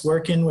dad's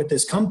working with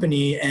this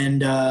company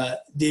and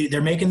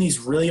they're making these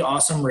really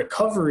awesome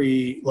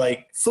recovery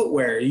like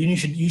footwear. You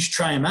should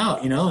try them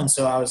out, And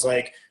so I was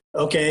like,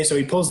 okay. So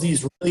he pulls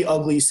these really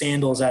ugly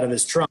sandals out of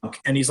his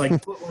trunk and he's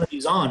like, put one of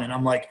these on. And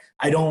I'm like,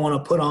 I don't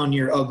want to put on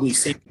your ugly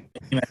sandals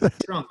in my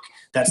trunk.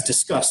 That's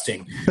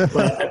disgusting.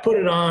 But I put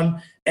it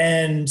on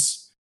and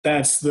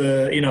that's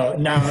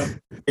now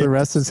the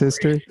rest is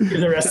history.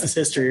 The rest is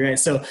history, right?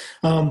 So,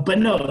 but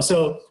no.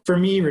 So for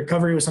me,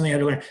 recovery was something I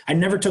had to learn. I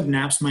never took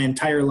naps my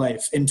entire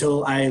life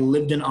until I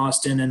lived in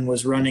Austin and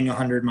was running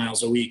 100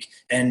 miles a week.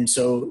 And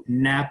so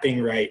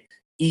napping right,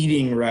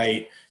 eating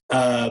right,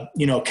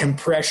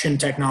 compression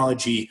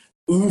technology,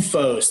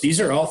 OOFOS. These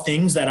are all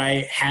things that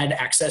I had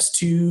access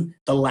to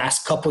the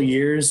last couple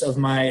years of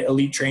my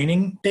elite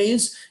training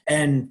days.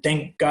 And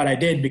thank God I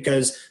did,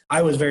 because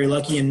I was very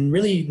lucky and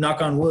really,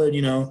 knock on wood,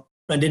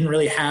 I didn't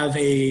really have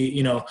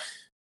a,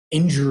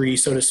 injury,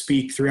 so to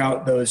speak,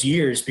 throughout those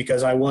years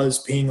because I was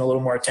being a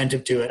little more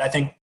attentive to it. I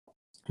think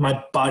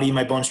my body,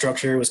 my bone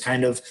structure was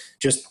kind of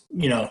just,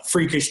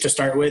 freakish to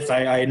start with.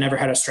 I had never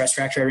had a stress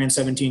fracture. I ran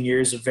 17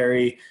 years of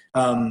very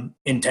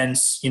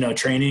intense,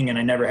 training, and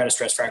I never had a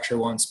stress fracture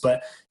once.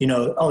 But,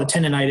 all the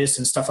tendonitis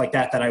and stuff like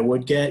that I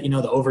would get, the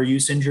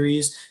overuse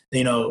injuries,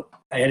 I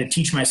had to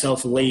teach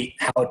myself late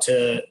how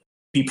to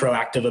be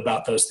proactive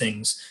about those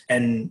things.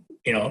 And,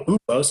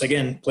 OOFOS,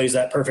 again, plays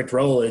that perfect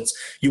role. It's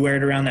you wear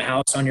it around the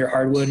house on your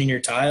hardwood and your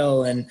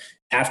tile, and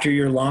after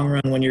your long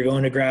run, when you're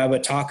going to grab a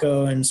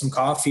taco and some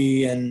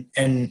coffee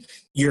and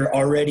you're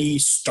already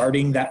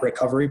starting that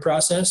recovery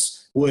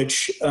process,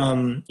 which, a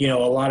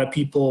lot of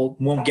people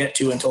won't get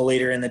to until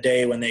later in the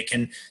day when they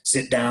can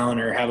sit down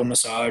or have a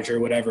massage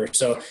or whatever.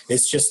 So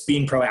it's just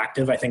being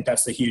proactive. I think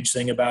that's the huge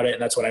thing about it.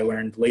 And that's what I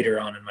learned later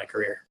on in my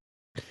career.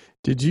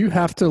 Did you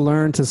have to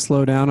learn to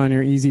slow down on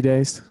your easy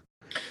days?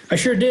 I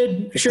sure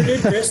did,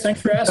 Chris.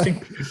 Thanks for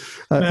asking.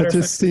 It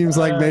just seems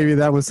like maybe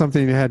that was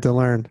something you had to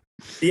learn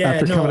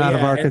after coming out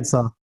of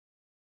Arkansas.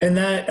 And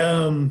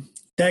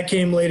that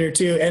came later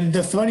too. And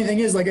the funny thing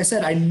is, like I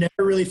said, I never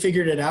really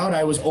figured it out.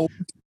 I was always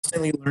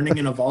constantly learning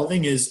and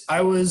evolving.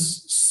 I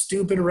was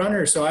stupid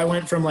runner. So I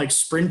went from like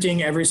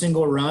sprinting every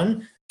single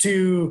run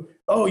to,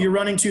 oh, you're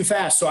running too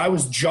fast. So I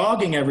was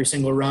jogging every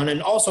single run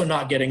and also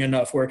not getting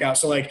enough workout.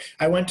 So like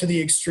I went to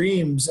the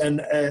extremes.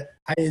 And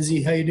hi,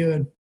 Izzy, how you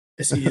doing?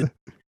 I see you.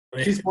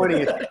 She's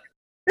pointing at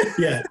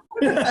yeah.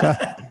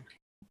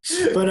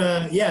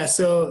 But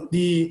so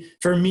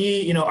for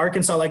me,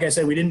 Arkansas, like I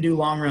said, we didn't do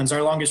long runs.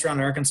 Our longest run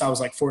in Arkansas was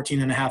like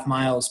 14 and a half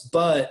miles,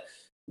 but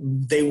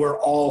they were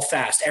all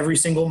fast. Every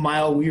single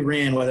mile we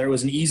ran, whether it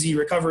was an easy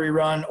recovery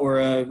run or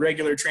a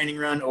regular training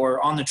run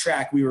or on the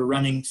track, we were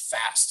running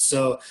fast.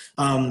 So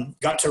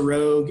got to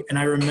Rogue, and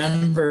I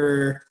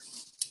remember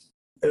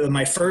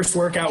my first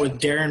workout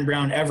with Darren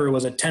Brown ever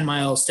was a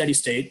 10-mile steady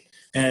state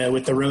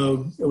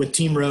with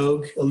Team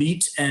Rogue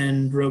Elite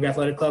and Rogue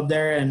Athletic Club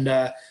there. And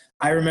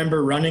I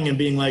remember running and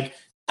being like,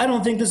 I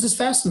don't think this is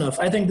fast enough.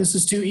 I think this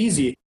is too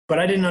easy. But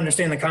I didn't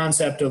understand the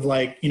concept of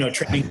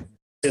training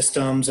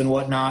systems and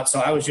whatnot. So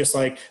I was just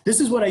like,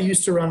 this is what I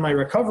used to run my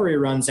recovery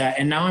runs at.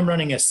 And now I'm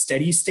running a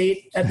steady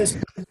state at this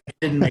point. It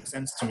didn't make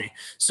sense to me.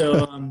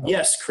 So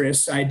yes,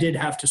 Chris, I did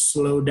have to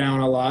slow down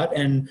a lot.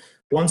 And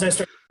once I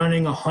started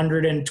running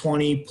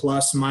 120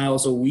 plus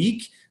miles a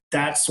week,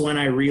 that's when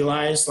I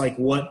realized like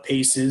what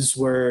paces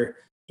were,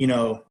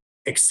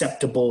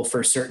 acceptable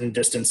for certain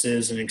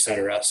distances and et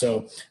cetera.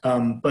 So,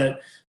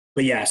 but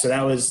yeah, so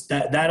that was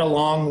that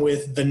along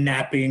with the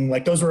napping,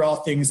 like those were all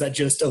things that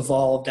just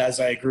evolved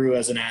as I grew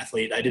as an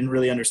athlete. I didn't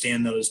really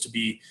understand those to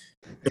be,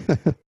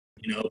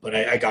 but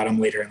I got them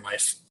later in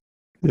life.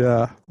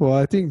 Yeah. Well,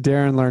 I think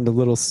Darren learned a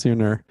little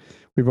sooner.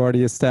 We've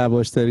already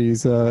established that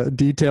he's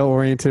detail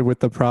oriented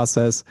with the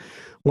process.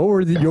 What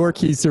were your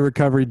keys to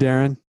recovery,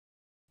 Darren?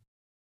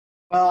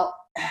 Well,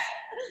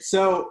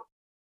 so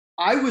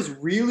I was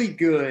really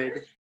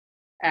good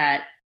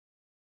at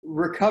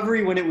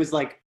recovery when it was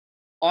like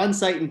on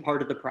site and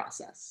part of the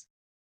process.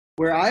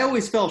 Where I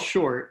always fell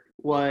short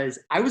was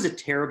I was a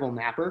terrible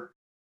napper,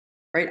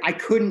 right? I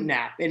couldn't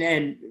nap,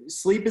 and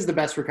sleep is the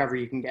best recovery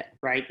you can get,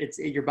 right?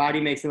 Your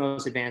body makes the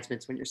most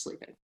advancements when you're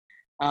sleeping.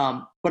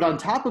 But on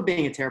top of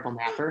being a terrible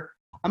napper,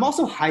 I'm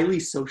also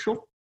highly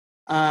social.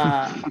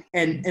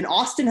 And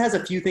Austin has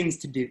a few things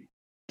to do.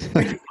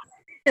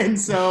 And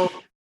so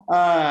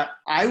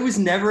I was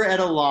never at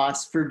a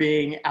loss for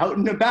being out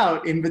and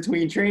about in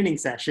between training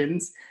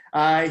sessions,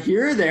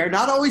 here or there,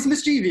 not always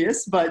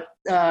mischievous, but,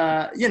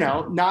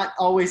 not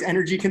always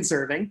energy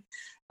conserving.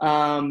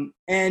 And,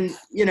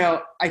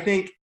 I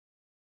think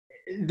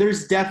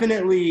there's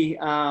definitely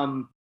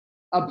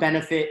a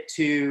benefit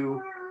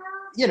to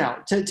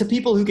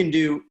people who can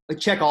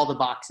check all the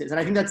boxes. And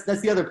I think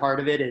that's the other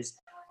part of it is,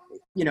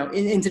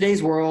 in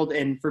today's world,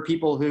 and for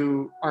people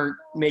who aren't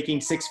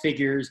making six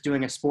figures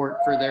doing a sport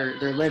for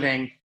their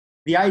living,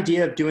 the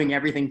idea of doing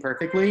everything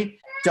perfectly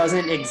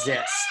doesn't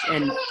exist,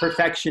 and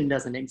perfection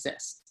doesn't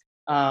exist.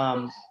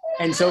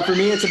 And so for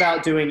me, it's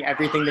about doing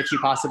everything that you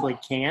possibly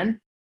can.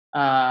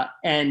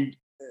 And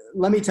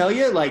let me tell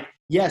you, like,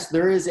 yes,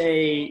 there is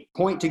a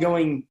point to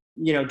going,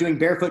 doing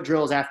barefoot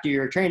drills after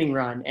your training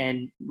run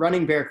and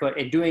running barefoot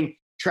and doing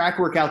track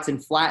workouts in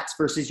flats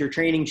versus your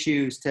training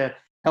shoes to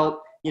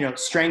help,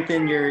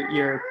 strengthen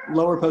your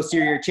lower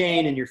posterior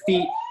chain and your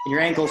feet and your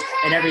ankles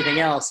and everything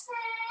else.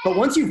 But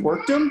once you've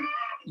worked them,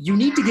 you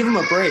need to give them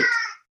a break,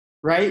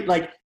 right?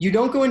 Like, you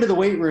don't go into the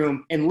weight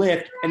room and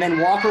lift and then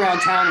walk around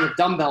town with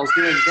dumbbells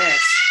doing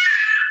this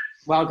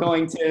while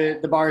going to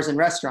the bars and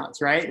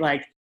restaurants, right?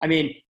 Like, I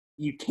mean,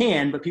 you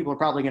can, but people are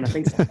probably going to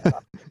think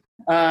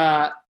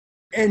so.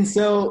 And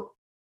so,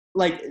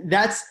 like,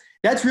 that's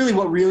really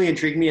what really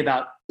intrigued me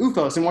about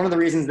OOFOS. And one of the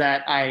reasons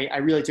that I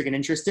really took an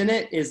interest in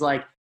it is,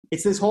 like,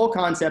 it's this whole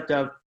concept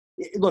of,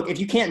 look, if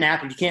you can't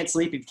nap, if you can't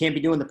sleep, if you can't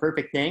be doing the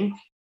perfect thing,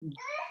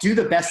 do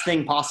the best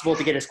thing possible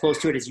to get as close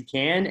to it as you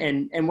can.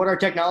 And what our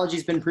technology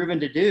has been proven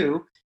to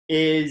do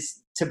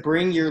is to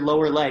bring your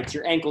lower legs,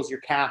 your ankles,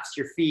 your calves,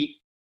 your feet,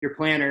 your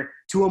plantar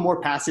to a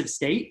more passive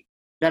state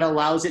that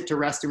allows it to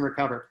rest and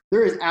recover.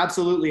 There is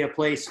absolutely a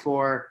place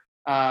for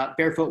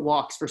barefoot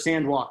walks, for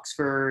sand walks,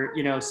 for,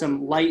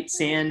 some light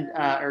sand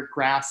or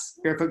grass,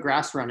 barefoot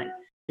grass running.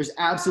 There's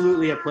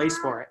absolutely a place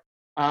for it.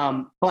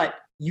 But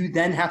you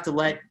then have to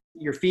let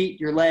your feet,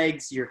 your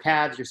legs, your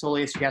calves, your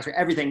soleus, your calves,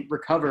 everything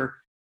recover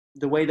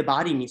the way the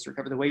body needs to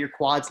recover, the way your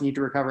quads need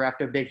to recover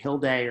after a big hill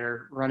day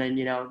or running,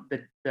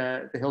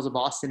 the hills of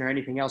Boston or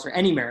anything else, or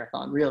any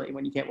marathon really,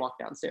 when you can't walk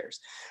downstairs.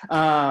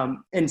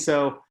 And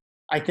so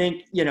I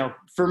think,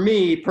 for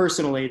me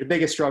personally, the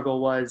biggest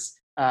struggle was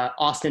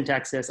Austin,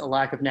 Texas, a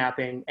lack of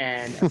napping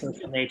and a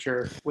social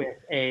nature with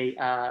a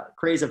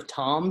craze of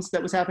Toms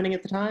that was happening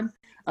at the time.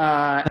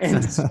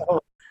 And so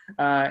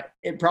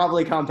it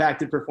probably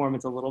compacted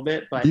performance a little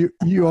bit, but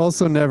you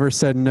also never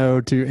said no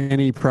to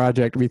any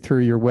project we threw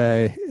your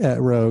way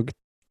at Rogue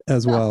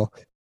as well.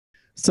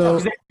 So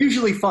they're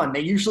usually fun.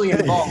 They usually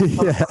involve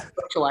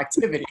social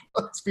activity.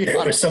 Let's be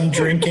honest. Or some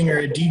drinking or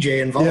a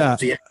DJ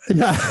involved. Yeah.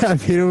 I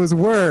mean, it was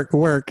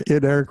work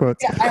in air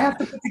quotes. Yeah, I have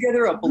to put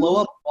together a blow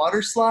up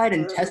water slide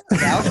and test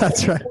it out.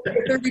 That's right.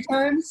 30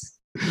 times.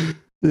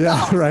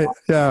 Yeah, right.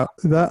 Yeah,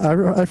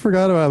 I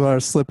forgot about our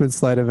slip and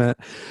slide event.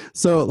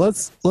 So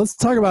let's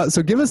talk about.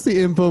 So give us the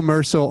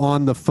infomercial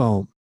on the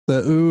foam,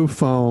 the OO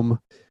foam,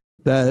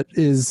 that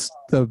is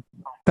the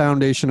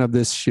foundation of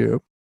this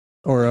shoe,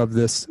 or of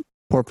this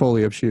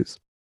portfolio of shoes.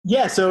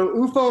 Yeah, so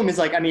OO foam is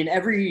like, I mean,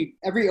 every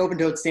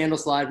open-toed sandal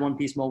slide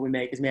one-piece mold we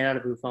make is made out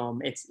of OO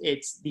foam.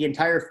 It's the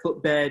entire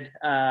footbed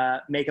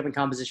makeup and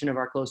composition of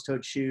our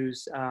closed-toed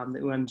shoes, the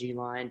OMG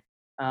line.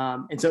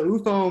 And so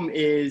OO foam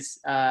is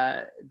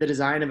the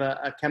design of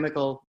a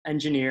chemical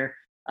engineer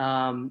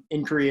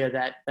in Korea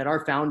that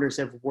our founders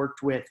have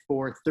worked with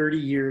for 30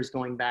 years,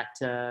 going back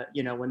to,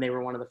 when they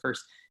were one of the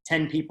first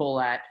 10 people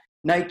at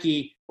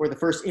Nike, or the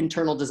first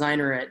internal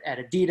designer at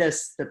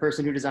Adidas, the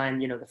person who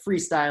designed, the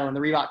Freestyle and the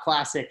Reebok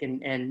Classic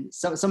and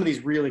some of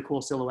these really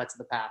cool silhouettes of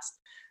the past.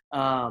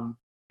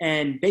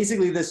 And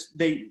basically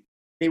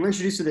they were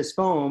introduced to this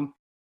foam,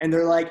 and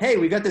they're like, hey,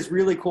 we got this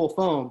really cool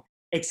foam,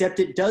 except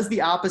it does the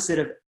opposite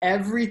of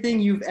everything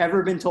you've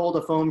ever been told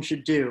a foam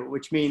should do,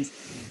 which means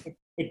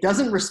it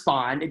doesn't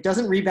respond, it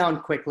doesn't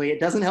rebound quickly,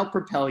 it doesn't help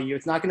propel you,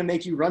 it's not going to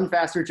make you run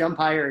faster, jump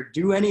higher, or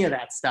do any of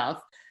that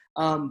stuff.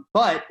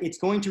 But it's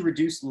going to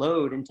reduce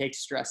load and take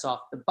stress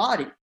off the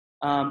body.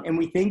 And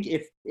we think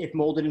if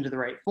molded into the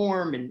right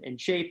form and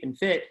shape and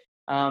fit,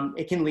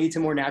 it can lead to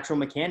more natural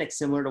mechanics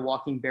similar to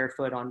walking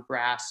barefoot on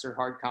grass or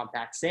hard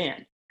compact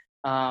sand.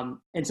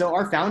 And so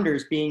our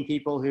founders, being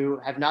people who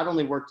have not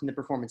only worked in the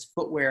performance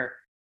footwear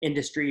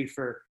industry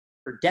for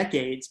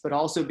decades, but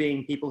also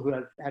being people who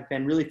have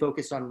been really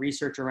focused on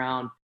research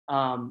around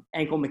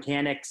ankle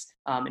mechanics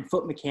and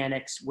foot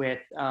mechanics with,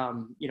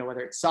 whether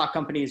it's sock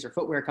companies or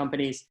footwear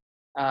companies,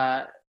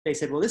 they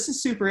said, well, this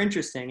is super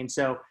interesting. And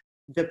so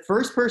the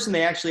first person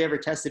they actually ever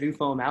tested OO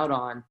foam out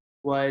on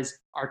was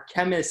our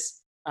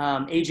chemist's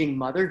aging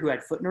mother, who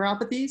had foot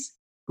neuropathies,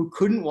 who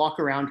couldn't walk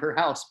around her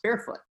house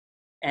barefoot.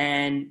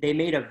 And they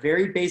made a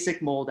very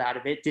basic mold out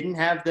of it. Didn't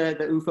have the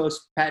OOFOS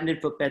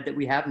patented footbed that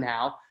we have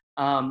now,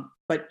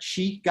 but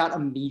she got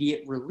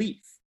immediate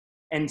relief.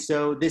 And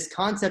so this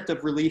concept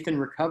of relief and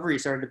recovery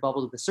started to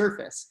bubble to the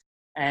surface.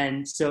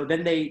 And so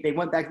then they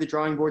went back to the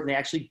drawing board and they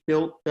actually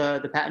built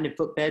the patented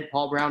footbed.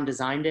 Paul Brown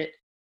designed it.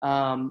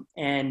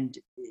 And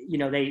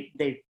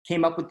they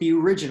came up with the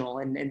original,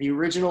 and the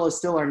original is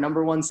still our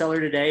number one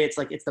seller today. It's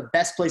the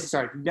best place to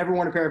start. If you've never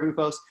worn a pair of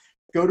OOFOS,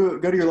 go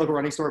to your local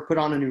running store, put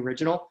on an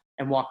original,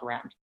 and walk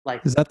around.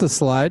 Like, is that the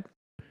slide?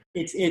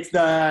 It's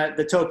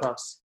the toe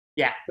post.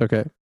 Yeah.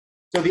 Okay.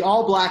 So the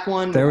all black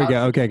one. There we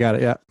go. Okay, got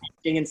it. Yeah.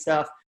 And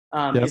stuff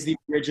is the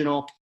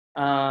original.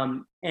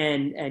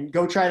 And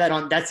go try that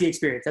on. That's the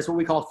experience. That's what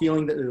we call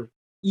feeling the OO.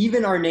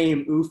 Even our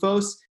name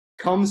OOFOS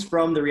comes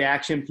from the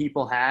reaction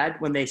people had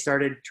when they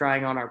started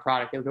trying on our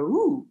product. They'll go,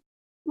 ooh,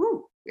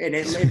 ooh. And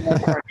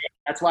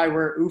that's why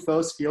we're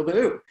OOFOS, feel the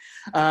ooh.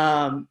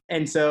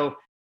 And so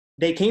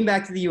they came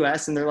back to the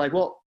US and they're like,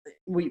 well,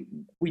 we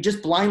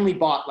just blindly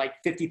bought like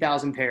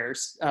 50,000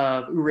 pairs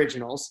of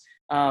originals.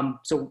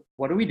 So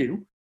what do we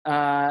do?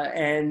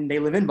 And they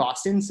live in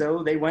Boston.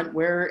 So they went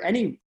where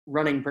any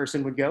running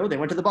person would go. They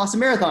went to the Boston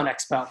Marathon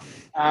Expo,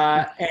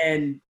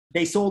 and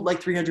they sold like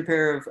 300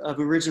 pair of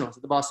originals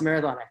at the Boston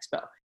Marathon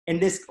Expo. And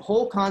this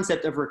whole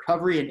concept of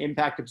recovery and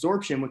impact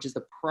absorption, which is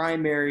the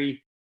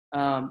primary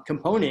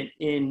component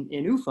in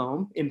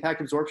OOFOS,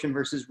 impact absorption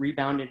versus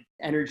rebounded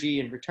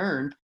energy and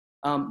return,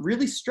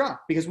 really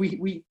struck, because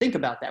we think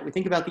about that. We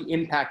think about the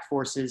impact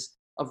forces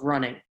of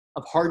running,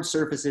 of hard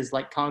surfaces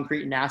like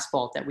concrete and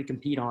asphalt that we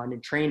compete on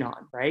and train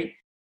on, right?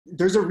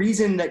 There's a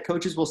reason that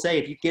coaches will say,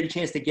 if you get a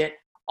chance to get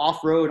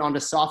off-road onto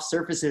soft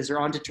surfaces or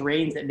onto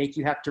terrains that make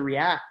you have to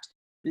react,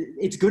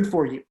 it's good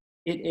for you.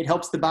 It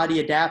helps the body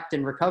adapt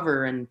and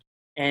recover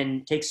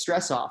and take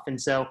stress off.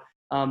 And so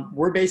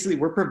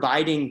we're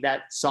providing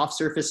that soft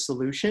surface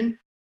solution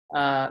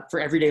for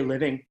everyday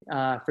living,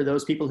 for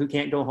those people who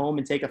can't go home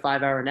and take a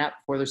 5-hour nap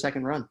before their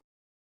second run.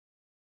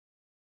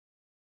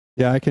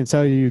 Yeah, I can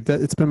tell you that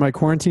it's been my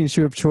quarantine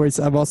shoe of choice.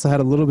 I've also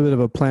had a little bit of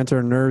a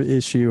plantar nerve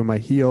issue in my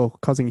heel,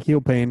 causing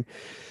heel pain.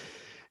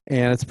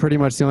 And it's pretty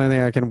much the only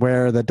thing I can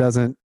wear that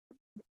doesn't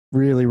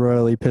really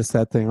royally piss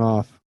that thing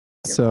off.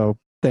 Yep. So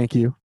thank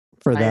you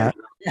for that.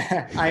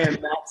 I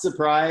am not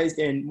surprised.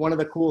 And one of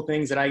the cool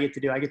things that I get to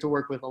do, I get to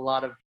work with a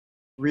lot of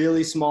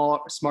really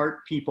smart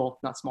people,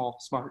 not small,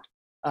 smart,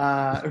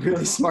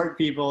 really smart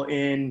people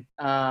in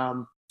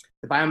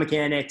the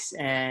biomechanics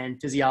and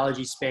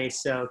physiology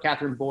space. So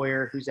Catherine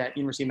Boyer, who's at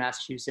University of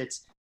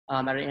Massachusetts,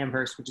 out of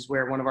Amherst, which is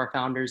where one of our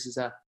founders is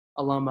a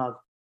alum of.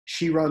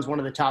 She runs one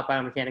of the top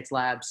biomechanics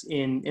labs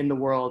in the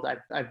world.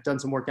 I've done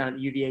some work down at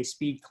the UVA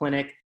Speed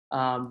Clinic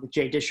with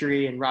Jay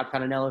Dishery and Rob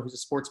Cotinello, who's a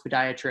sports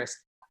podiatrist.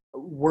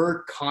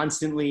 We're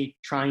constantly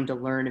trying to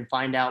learn and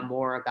find out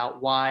more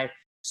about why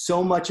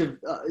so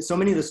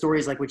many of the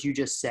stories like what you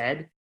just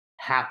said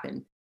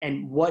happen,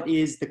 and what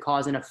is the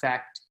cause and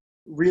effect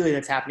really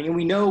that's happening. And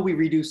we know we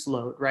reduce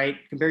load, right?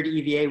 Compared to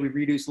EVA, we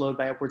reduce load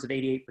by upwards of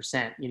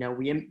 88%. You know,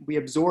 we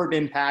absorb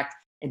impact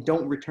and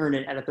don't return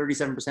it at a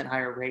 37%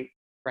 higher rate,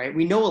 right?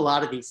 We know a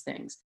lot of these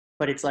things,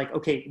 but it's like,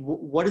 okay,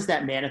 what does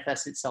that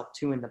manifest itself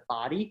to in the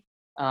body?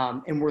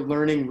 And we're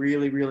learning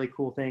really, really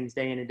cool things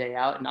day in and day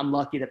out. And I'm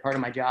lucky that part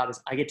of my job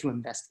is I get to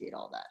investigate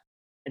all that.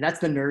 And that's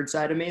the nerd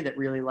side of me that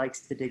really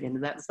likes to dig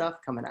into that stuff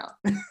coming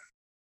out.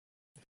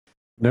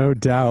 No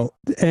doubt.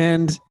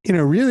 And, you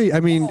know, really, I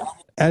mean,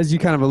 as you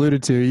kind of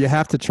alluded to, you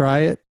have to try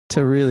it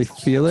to really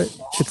feel it.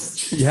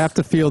 You have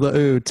to feel the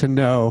ooh to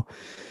know.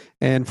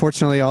 And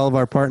fortunately, all of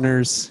our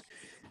partners,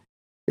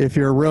 if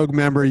you're a Rogue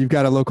member, you've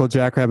got a local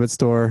Jackrabbit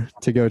store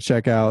to go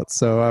check out.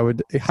 So I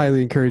would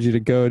highly encourage you to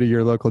go to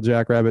your local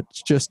Jackrabbit.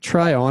 Just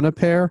try on a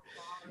pair.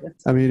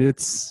 I mean,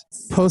 it's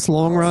post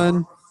long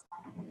run.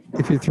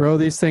 If you throw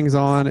these things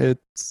on,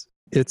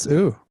 it's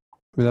ooh.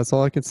 I mean, that's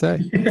all I can say.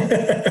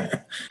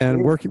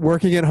 And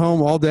working at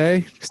home all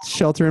day,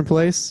 shelter in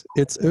place,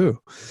 it's ooh.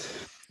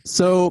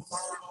 So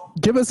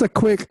give us a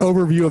quick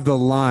overview of the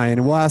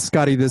line. We'll ask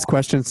Scotty this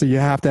question, so you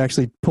have to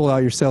actually pull out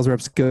your sales rep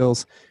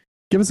skills.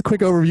 Give us a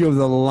quick overview of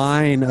the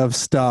line of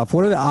stuff.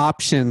 What are the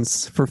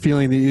options for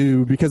feeling the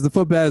ooh? Because the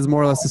footbed is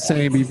more or less the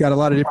same, but you've got a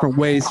lot of different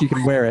ways you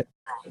can wear it.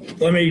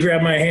 Let me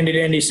grab my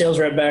handy-dandy sales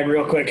rep bag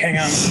real quick. Hang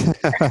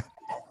on.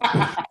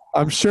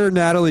 I'm sure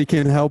Natalie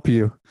can help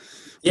you.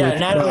 Yeah,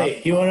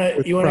 Natalie, you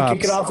wanna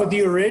kick it off with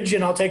the Orig,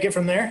 and I'll take it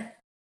from there?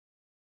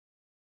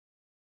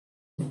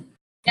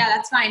 Yeah,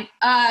 that's fine.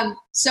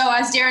 So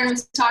as Darren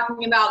was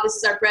talking about, this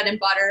is our bread and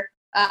butter.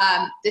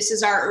 This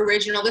is our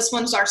original. This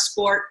one's our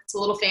sport. It's a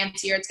little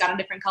fancier. It's got a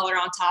different color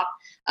on top.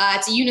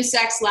 It's a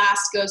unisex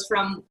last, goes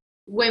from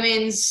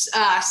women's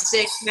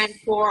 6,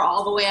 men's 4,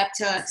 all the way up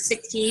to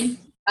 16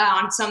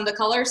 on some of the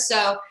colors.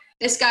 So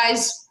this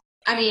guy's,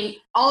 I mean,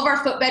 all of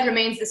our footbed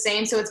remains the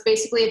same. So it's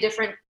basically a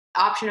different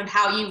option of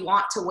how you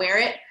want to wear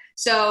it.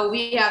 So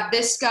we have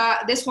this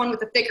one with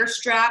the thicker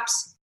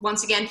straps.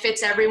 Once again,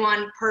 fits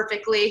everyone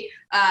perfectly,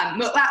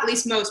 at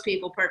least most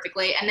people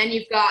perfectly. And then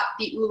you've got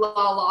the Ooh La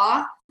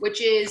La,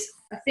 which is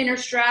a thinner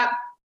strap,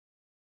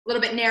 a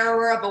little bit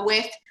narrower of a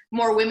width,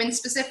 more women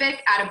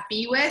specific at a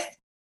B width.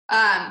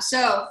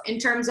 So in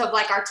terms of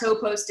like our toe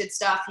posted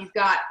stuff, you've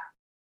got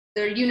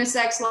the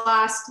unisex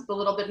last, the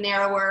little bit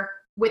narrower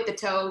with the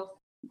toe,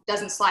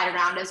 doesn't slide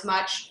around as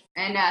much.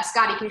 And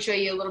Scotty can show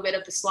you a little bit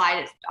of the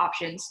slide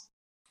options.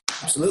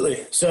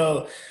 Absolutely.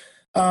 So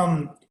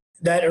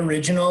That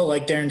original,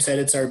 like Darren said,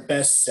 it's our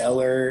best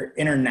seller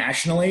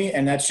internationally.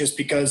 And that's just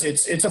because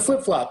it's a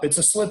flip flop, it's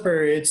a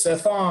slipper, it's a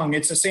thong,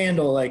 it's a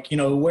sandal. Like,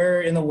 where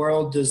in the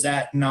world does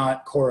that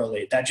not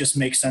correlate? That just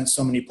makes sense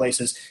so many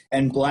places.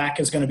 And black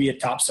is going to be a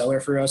top seller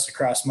for us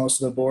across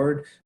most of the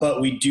board. But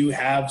we do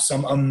have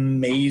some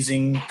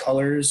amazing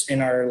colors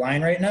in our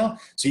line right now.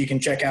 So you can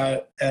check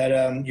out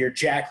at your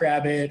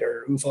Jackrabbit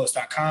or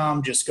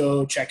OOFOS.com. Just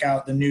go check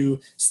out the new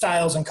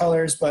styles and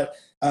colors. But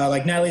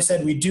like Natalie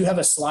said, we do have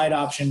a slide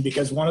option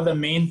because one of the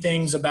main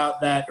things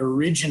about that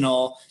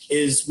original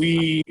is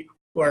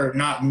or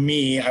not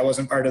me, I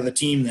wasn't part of the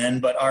team then,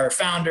 but our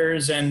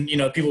founders and,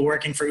 people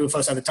working for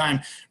OOFOS at the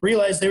time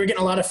realized they were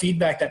getting a lot of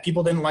feedback that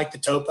people didn't like the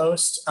toe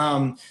post.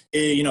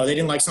 They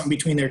didn't like something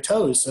between their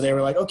toes. So they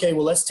were like, okay,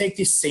 well, let's take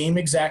the same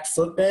exact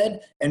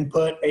footbed and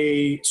put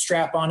a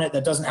strap on it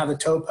that doesn't have the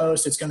toe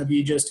post. It's going to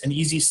be just an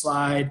easy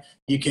slide.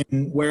 You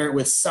can wear it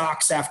with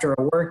socks after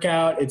a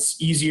workout.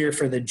 It's easier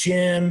for the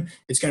gym.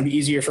 It's going to be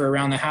easier for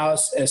around the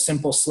house, a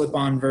simple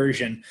slip-on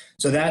version.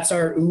 So that's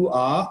our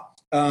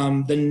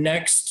OOFOS. The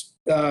next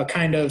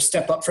kind of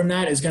step up from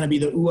that is going to be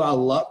the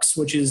OOFOS Luxe,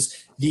 which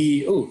is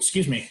the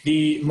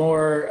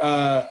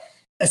more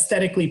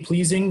aesthetically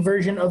pleasing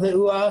version of the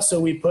OOFOS. So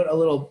we put a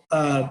little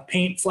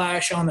paint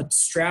flash on the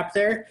strap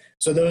there.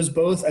 So those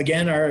both,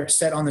 again, are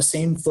set on the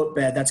same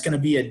footbed. That's going to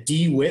be a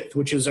D width,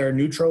 which is our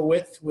neutral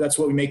width. That's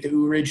what we make the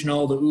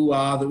Original, the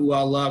OOFOS, the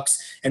OOFOS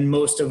Luxe, and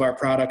most of our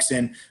products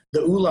in.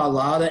 The Ooh La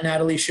La that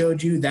Natalie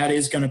showed you, that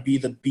is going to be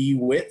the B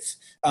width.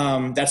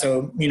 That's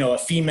a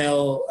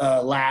female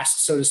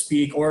last, so to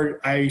speak,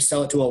 or I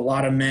sell it to a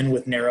lot of men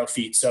with narrow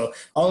feet. So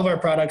all of our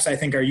products, I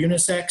think, are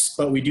unisex,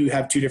 but we do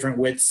have two different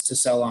widths to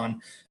sell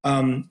on.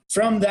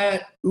 From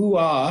that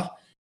OOFOS,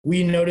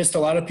 we noticed a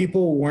lot of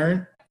people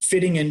weren't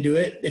fitting into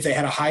it if they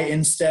had a high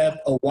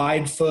instep, a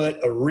wide foot,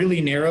 a really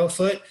narrow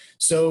foot.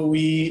 So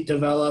we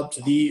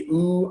developed the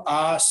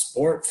OOFOS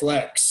Sport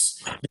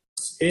Flex.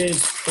 This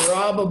is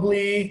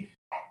probably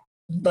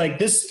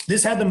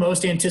this had the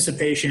most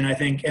anticipation, I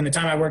think, in the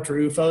time I worked for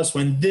OOFOS.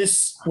 When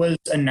this was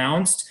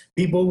announced,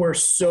 people were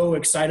so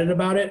excited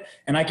about it.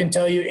 And I can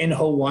tell you in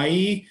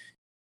Hawaii,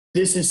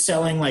 this is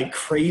selling like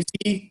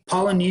crazy.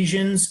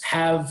 Polynesians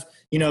have,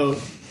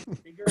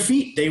 bigger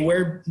feet. They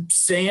wear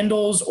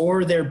sandals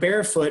or they're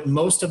barefoot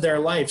most of their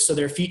life. So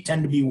their feet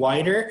tend to be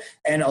wider.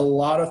 And a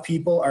lot of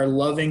people are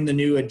loving the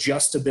new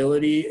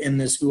adjustability in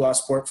this OOFOS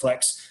Sport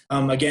Flex.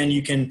 Again,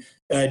 you can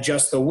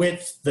adjust the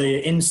width,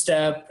 the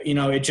instep,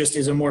 it just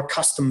is a more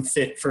custom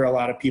fit for a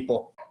lot of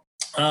people.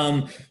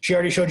 She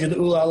already showed you the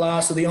Ooh La La.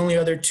 So the only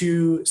other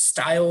two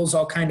styles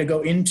I'll kind of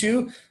go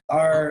into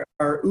are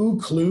Ooh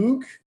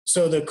Klug.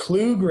 So the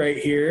Klug right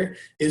here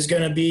is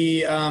going to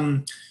be,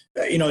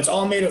 it's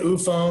all made of ooh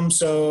foam.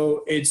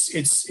 So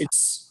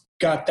it's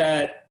got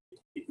that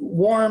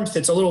warmth.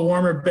 It's a little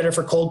warmer, better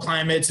for cold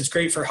climates. It's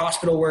great for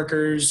hospital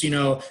workers,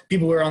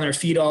 people who are on their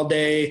feet all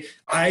day.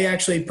 I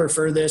actually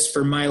prefer this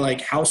for my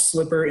house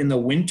slipper in the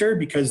winter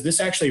because this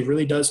actually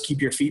really does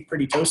keep your feet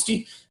pretty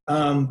toasty.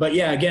 But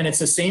yeah, again, it's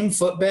the same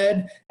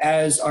footbed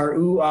as our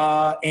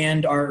OOFOS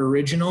and our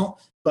original,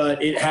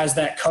 but it has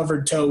that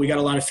covered toe. We got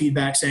a lot of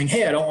feedback saying,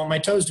 hey, I don't want my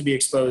toes to be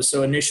exposed.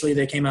 So initially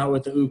they came out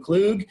with the Ooh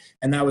Klug,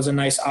 and that was a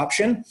nice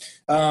option.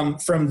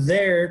 From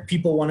there,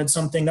 people wanted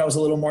something that was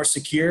a little more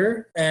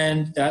secure,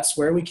 and that's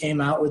where we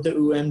came out with the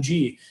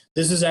OOMG.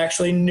 This is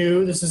actually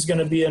new. This is going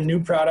to be a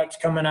new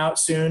product coming out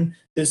soon.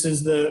 This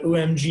is the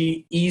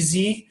OOMG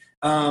Easy.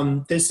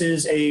 This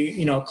is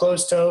a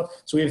closed toe.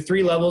 So we have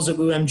 3 levels of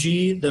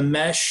OOMG: the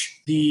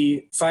mesh,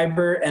 the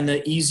fiber, and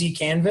the easy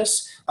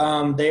canvas.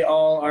 They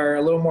all are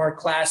a little more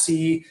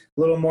classy, a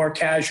little more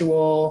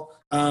casual.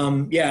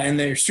 And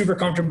they're super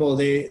comfortable.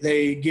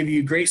 They give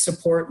you great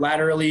support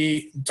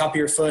laterally, top of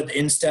your foot, the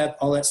instep,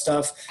 all that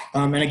stuff.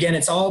 And again,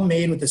 it's all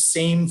made with the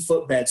same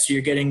footbed. So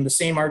you're getting the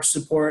same arch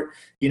support.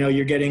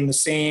 You're getting the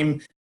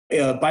same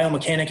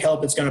biomechanic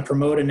help. It's going to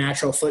promote a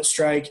natural foot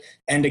strike.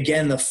 And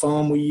again, the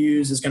foam we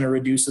use is going to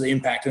reduce the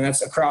impact. And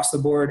that's across the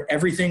board.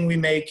 Everything we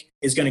make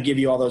is going to give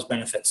you all those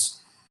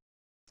benefits.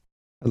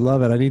 I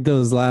love it. I need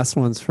those last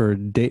ones for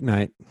date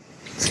night.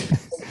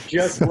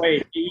 Just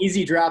wait. The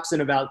Easy drops in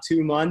about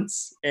 2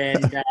 months.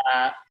 And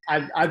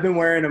I've been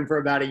wearing them for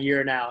about a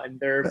year now, and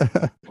they're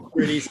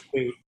pretty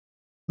sweet.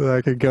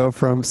 I could go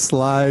from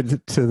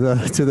slide to the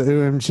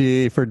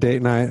OOMG for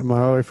date night.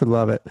 My wife would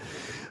love it.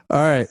 All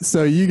right.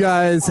 So you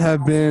guys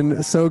have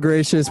been so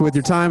gracious with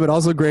your time, but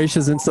also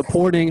gracious in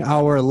supporting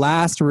our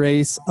last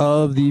race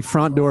of the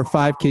Front Door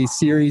 5K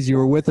series. You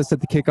were with us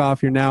at the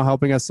kickoff. You're now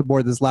helping us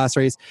support this last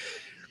race,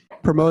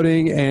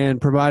 promoting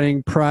and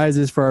providing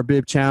prizes for our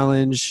bib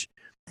challenge.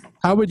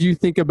 How would you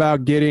think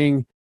about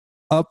getting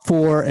up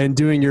for and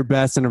doing your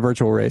best in a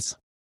virtual race?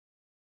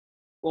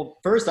 Well,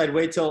 first I'd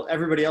wait till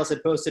everybody else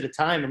had posted a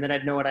time, and then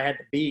I'd know what I had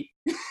to beat.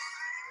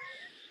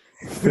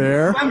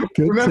 Fair.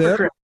 Remember,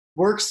 Chris,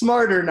 work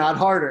smarter, not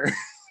harder.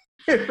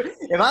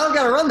 If I don't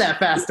got to run that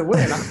fast to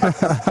win.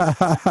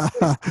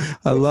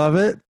 I love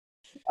it.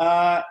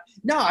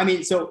 No, I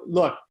mean, so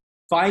look,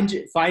 find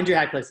your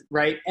hack list,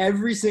 right?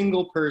 Every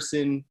single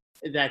person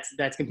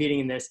that's competing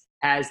in this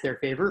has their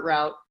favorite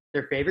route,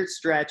 their favorite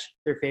stretch,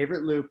 their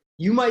favorite loop.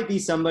 You might be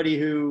somebody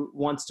who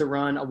wants to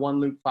run a 1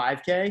 loop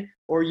 5K,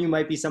 or you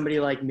might be somebody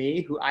like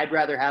me who I'd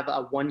rather have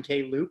a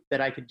 1K loop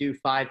that I could do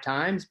 5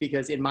 times,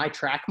 because in my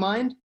track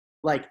mind,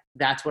 like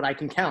that's what I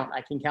can count.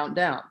 I can count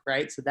down,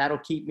 right? So that'll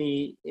keep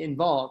me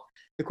involved.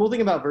 The cool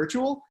thing about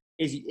virtual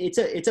is it's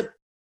a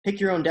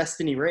pick your own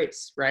destiny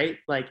race, right?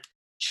 Like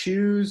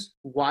choose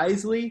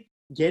wisely,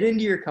 get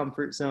into your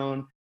comfort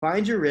zone,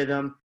 find your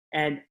rhythm.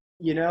 And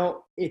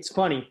it's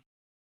funny.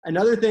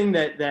 Another thing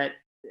that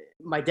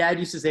my dad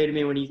used to say to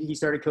me when he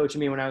started coaching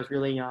me when I was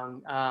really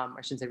young, I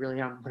shouldn't say really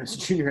young, when I was a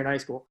junior in high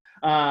school,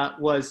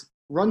 was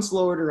run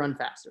slower to run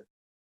faster.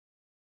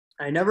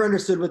 I never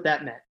understood what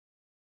that meant.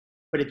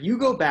 But if you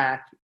go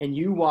back and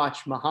you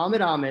watch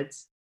Muhammad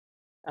Ahmed's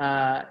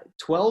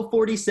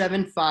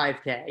 12:47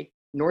 5K,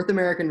 North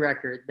American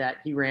record that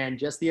he ran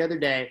just the other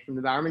day from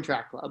the Bowerman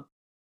Track Club,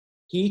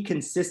 he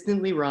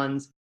consistently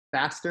runs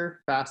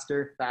faster,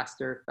 faster,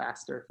 faster,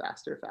 faster,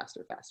 faster,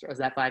 faster, faster as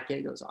that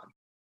 5K goes on.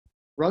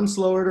 Run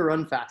slower to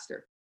run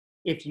faster.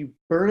 If you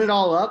burn it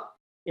all up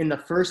in the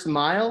first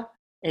mile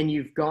and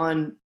you've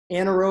gone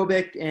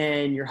anaerobic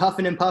and you're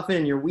huffing and puffing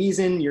and you're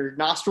wheezing, your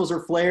nostrils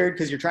are flared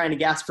because you're trying to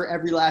gasp for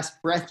every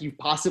last breath you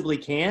possibly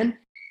can,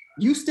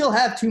 you still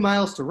have 2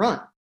 miles to run.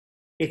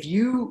 If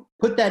you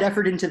put that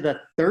effort into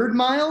the 3rd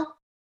mile,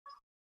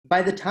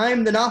 by the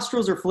time the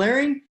nostrils are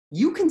flaring,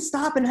 you can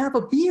stop and have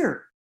a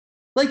beer.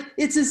 Like,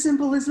 it's as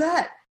simple as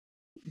that.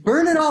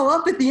 Burn it all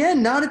up at the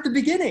end, not at the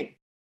beginning.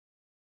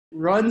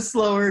 Run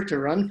slower to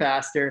run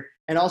faster,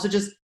 and also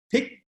just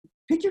pick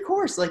your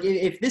course. Like,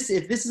 if this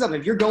is something,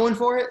 if you're going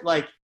for it,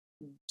 like,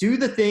 do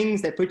the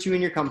things that put you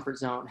in your comfort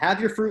zone. Have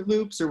your Fruit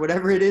Loops or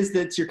whatever it is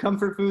that's your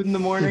comfort food in the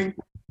morning.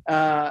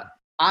 I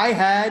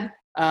had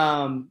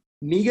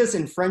migas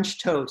and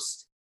French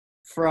toast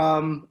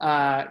from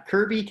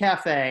Kirby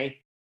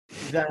Cafe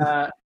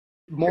the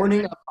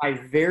morning of my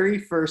very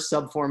first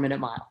sub 4 minute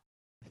mile.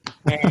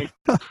 And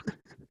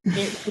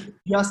it was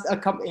just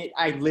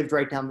I lived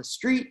right down the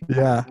street.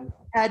 Yeah.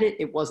 I had it.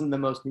 It wasn't the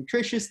most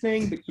nutritious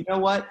thing, but you know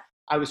what?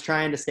 I was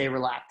trying to stay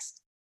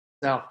relaxed.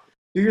 So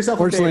do yourself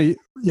a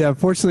favor.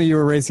 Fortunately you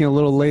were racing a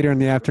little later in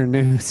the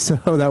afternoon, so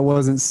that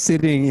wasn't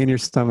sitting in your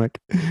stomach,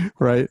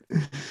 right?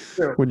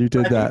 True. When you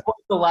did that. What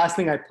was the last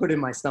thing I put in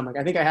my stomach?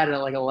 I think I had it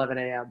at like 11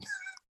 a.m.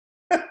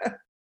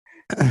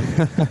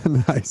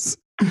 Nice.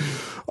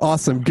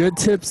 Awesome. Good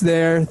tips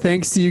there.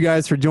 Thanks to you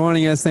guys for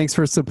joining us. Thanks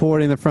for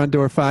supporting the Front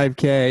Door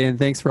 5K, and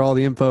thanks for all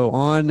the info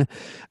on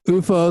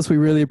OOFOS. We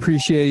really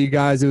appreciate you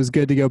guys. It was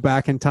good to go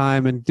back in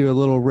time and do a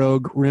little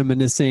rogue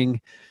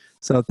reminiscing.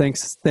 So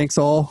thanks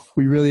all.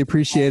 We really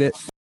appreciate it.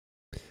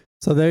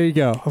 So there you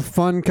go. A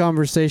fun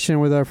conversation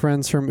with our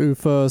friends from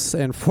OOFOS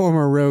and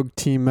former Rogue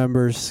team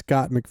members,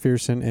 Scott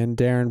McPherson and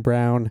Darren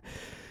Brown.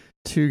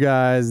 2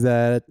 guys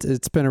that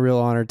it's been a real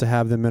honor to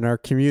have them in our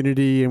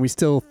community, and we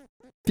still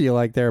feel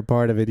like they're a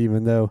part of it,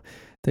 even though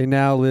they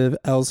now live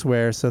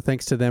elsewhere. So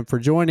thanks to them for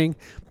joining.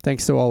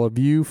 Thanks to all of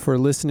you for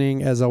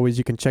listening. As always,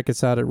 you can check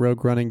us out at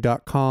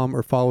roguerunning.com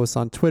or follow us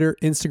on Twitter,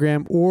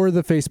 Instagram, or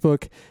the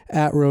Facebook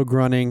at Rogue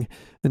Running.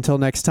 Until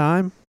next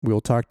time,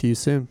 we'll talk to you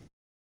soon.